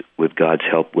abilities with God's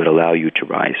help would allow you to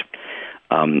rise.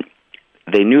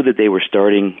 They knew that they were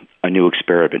starting a new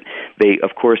experiment. They,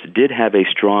 of course, did have a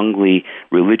strongly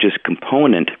religious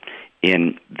component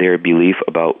in their belief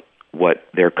about what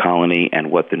their colony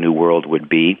and what the new world would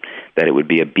be, that it would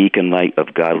be a beacon light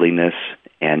of godliness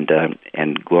and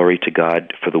glory to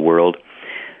God for the world.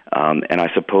 And I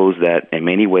suppose that in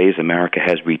many ways America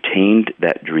has retained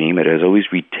that dream. It has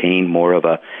always retained more of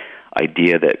a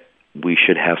idea that we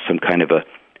should have some kind of a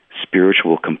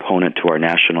spiritual component to our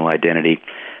national identity.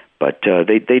 But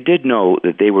they did know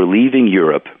that they were leaving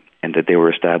Europe and that they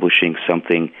were establishing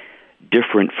something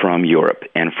different from Europe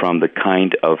and from the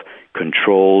kind of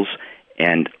controls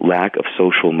and lack of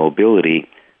social mobility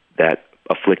that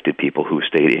afflicted people who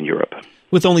stayed in Europe.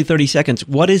 With only 30 seconds,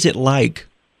 what is it like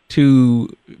to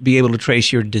be able to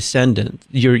trace your descendant,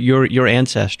 your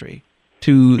ancestry,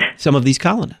 to some of these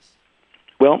colonists?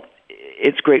 Well,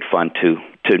 it's great fun to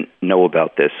know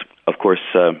about this. Of course,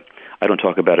 I don't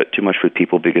talk about it too much with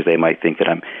people because they might think that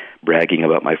I'm bragging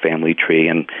about my family tree.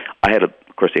 And I had, of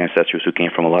course, ancestors who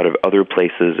came from a lot of other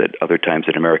places at other times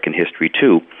in American history,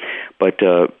 too. But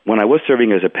when I was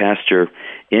serving as a pastor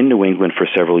in New England for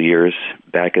several years,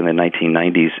 back in the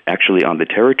 1990s, actually on the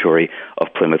territory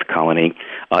of Plymouth Colony,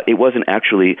 it wasn't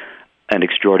actually an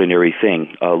extraordinary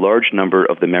thing. A large number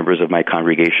of the members of my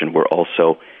congregation were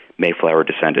also Mayflower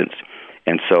descendants.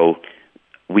 And so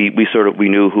we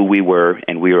knew who we were,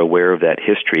 and we were aware of that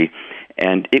history.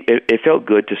 And it felt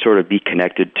good to sort of be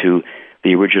connected to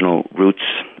the original roots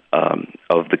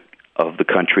of the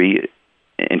country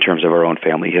in terms of our own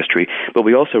family history. But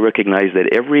we also recognize that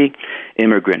every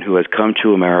immigrant who has come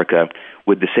to America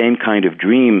with the same kind of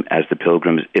dream as the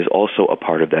Pilgrims is also a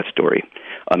part of that story.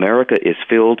 America is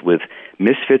filled with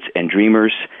misfits and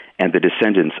dreamers and the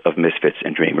descendants of misfits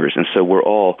and dreamers. And so we're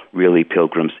all really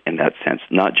pilgrims in that sense,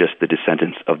 not just the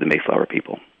descendants of the Mayflower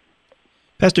people.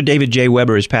 Pastor David J.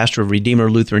 Weber is pastor of Redeemer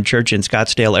Lutheran Church in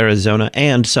Scottsdale, Arizona,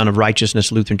 and Son of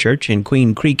Righteousness Lutheran Church in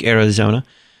Queen Creek, Arizona.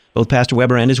 Both Pastor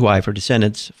Weber and his wife are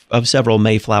descendants of several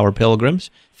Mayflower pilgrims.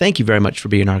 Thank you very much for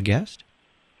being our guest.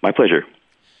 My pleasure.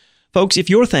 Folks, if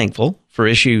you're thankful for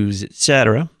issues,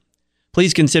 etc.,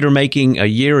 please consider making a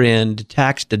year-end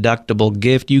tax-deductible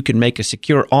gift. You can make a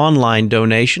secure online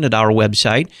donation at our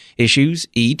website,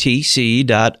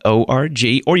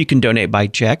 issuesetc.org, or you can donate by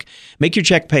check. Make your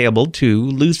check payable to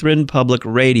Lutheran Public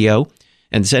Radio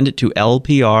and send it to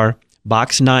LPR,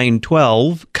 Box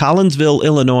 912, Collinsville,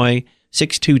 Illinois,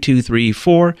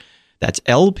 62234. That's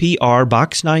LPR,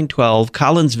 Box 912,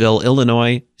 Collinsville,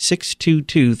 Illinois,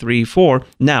 62234.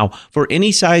 Now, for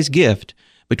any size gift,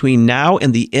 between now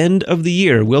and the end of the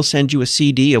year, we'll send you a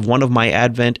CD of one of my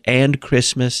Advent and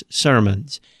Christmas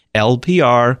sermons.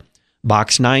 LPR,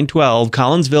 Box 912,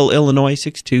 Collinsville, Illinois,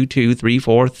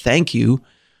 62234. Thank you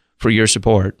for your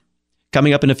support.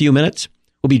 Coming up in a few minutes,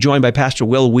 we'll be joined by Pastor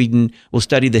Will Whedon. We'll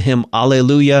study the hymn,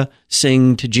 Alleluia,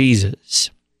 Sing to Jesus.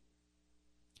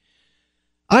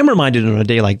 I'm reminded on a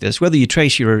day like this, whether you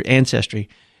trace your ancestry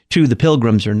to the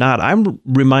Pilgrims or not, I'm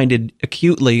reminded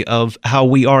acutely of how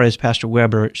we are, as Pastor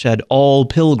Weber said, all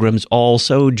pilgrims, all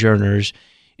sojourners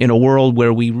in a world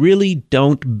where we really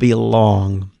don't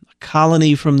belong. A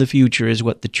colony from the future is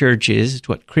what the church is. It's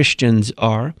what Christians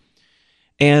are.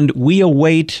 And we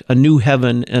await a new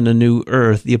heaven and a new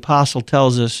earth. The apostle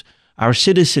tells us our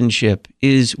citizenship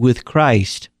is with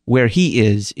Christ. where he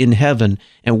is in heaven,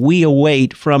 and we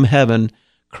await from heaven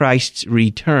Christ's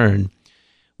return.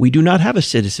 We do not have a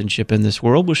citizenship in this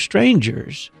world. We're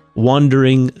strangers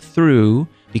wandering through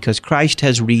because Christ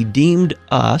has redeemed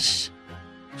us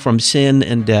from sin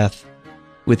and death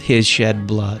with his shed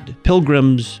blood.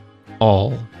 Pilgrims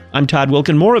all. I'm Todd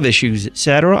Wilken. More of Issues,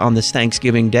 Etc. on this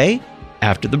Thanksgiving Day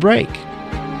after the break.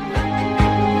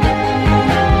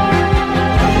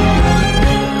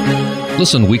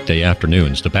 Listen weekday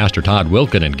afternoons to Pastor Todd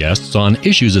Wilken and guests on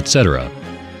Issues Etc.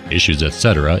 Issues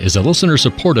Etc. is a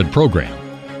listener-supported program.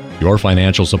 Your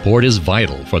financial support is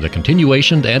vital for the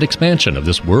continuation and expansion of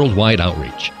this worldwide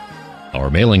outreach.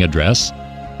 Our mailing address,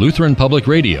 Lutheran Public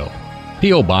Radio,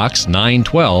 P.O. Box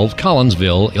 912,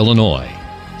 Collinsville, Illinois,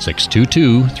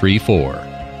 62234.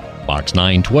 Box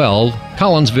 912,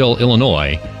 Collinsville,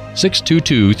 Illinois,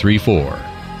 62234.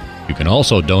 You can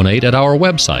also donate at our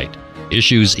website,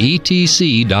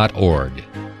 issuesetc.org.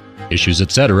 Issues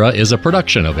Etc. is a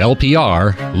production of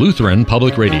LPR, Lutheran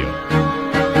Public Radio.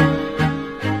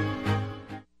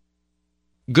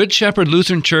 Good Shepherd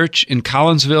Lutheran Church in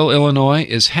Collinsville, Illinois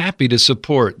is happy to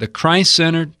support the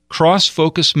Christ-centered,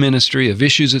 cross-focused ministry of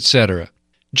Issues Etc.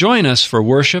 Join us for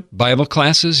worship, Bible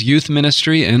classes, youth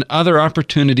ministry, and other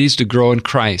opportunities to grow in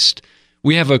Christ.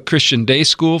 We have a Christian day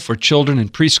school for children in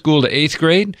preschool to 8th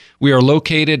grade. We are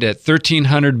located at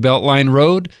 1300 Beltline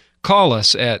Road. Call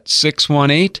us at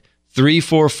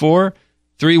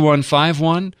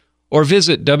 618-344-3151 or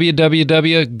visit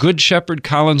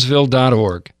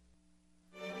www.goodshepherdcollinsville.org.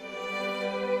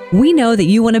 We know that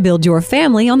you want to build your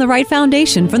family on the right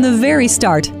foundation from the very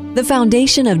start, the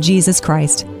foundation of Jesus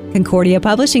Christ. Concordia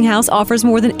Publishing House offers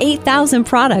more than 8,000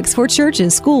 products for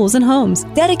churches, schools, and homes,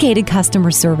 dedicated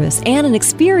customer service, and an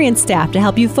experienced staff to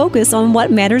help you focus on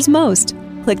what matters most.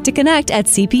 Click to connect at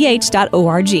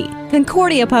cph.org.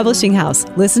 Concordia Publishing House,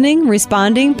 listening,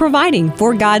 responding, providing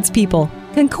for God's people.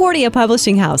 Concordia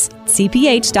Publishing House,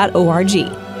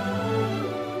 cph.org.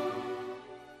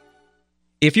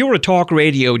 If you're a talk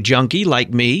radio junkie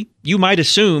like me, you might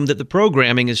assume that the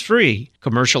programming is free.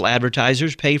 Commercial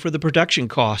advertisers pay for the production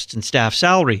costs and staff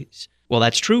salaries. Well,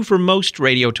 that's true for most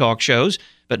radio talk shows,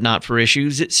 but not for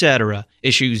Issues Etc.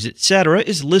 Issues Etc.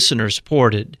 is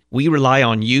listener-supported. We rely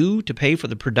on you to pay for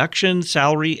the production,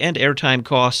 salary, and airtime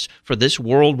costs for this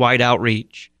worldwide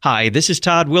outreach. Hi, this is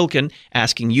Todd Wilken,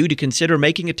 asking you to consider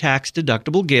making a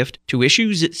tax-deductible gift to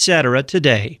Issues Etc.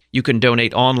 today. You can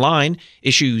donate online,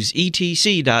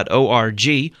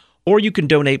 issuesetc.org, or you can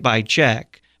donate by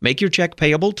check. Make your check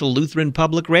payable to Lutheran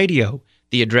Public Radio.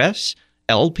 The address,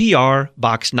 LPR,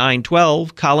 Box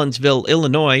 912, Collinsville,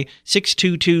 Illinois,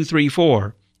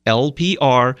 62234.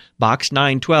 LPR, Box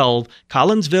 912,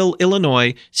 Collinsville,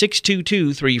 Illinois,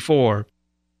 62234.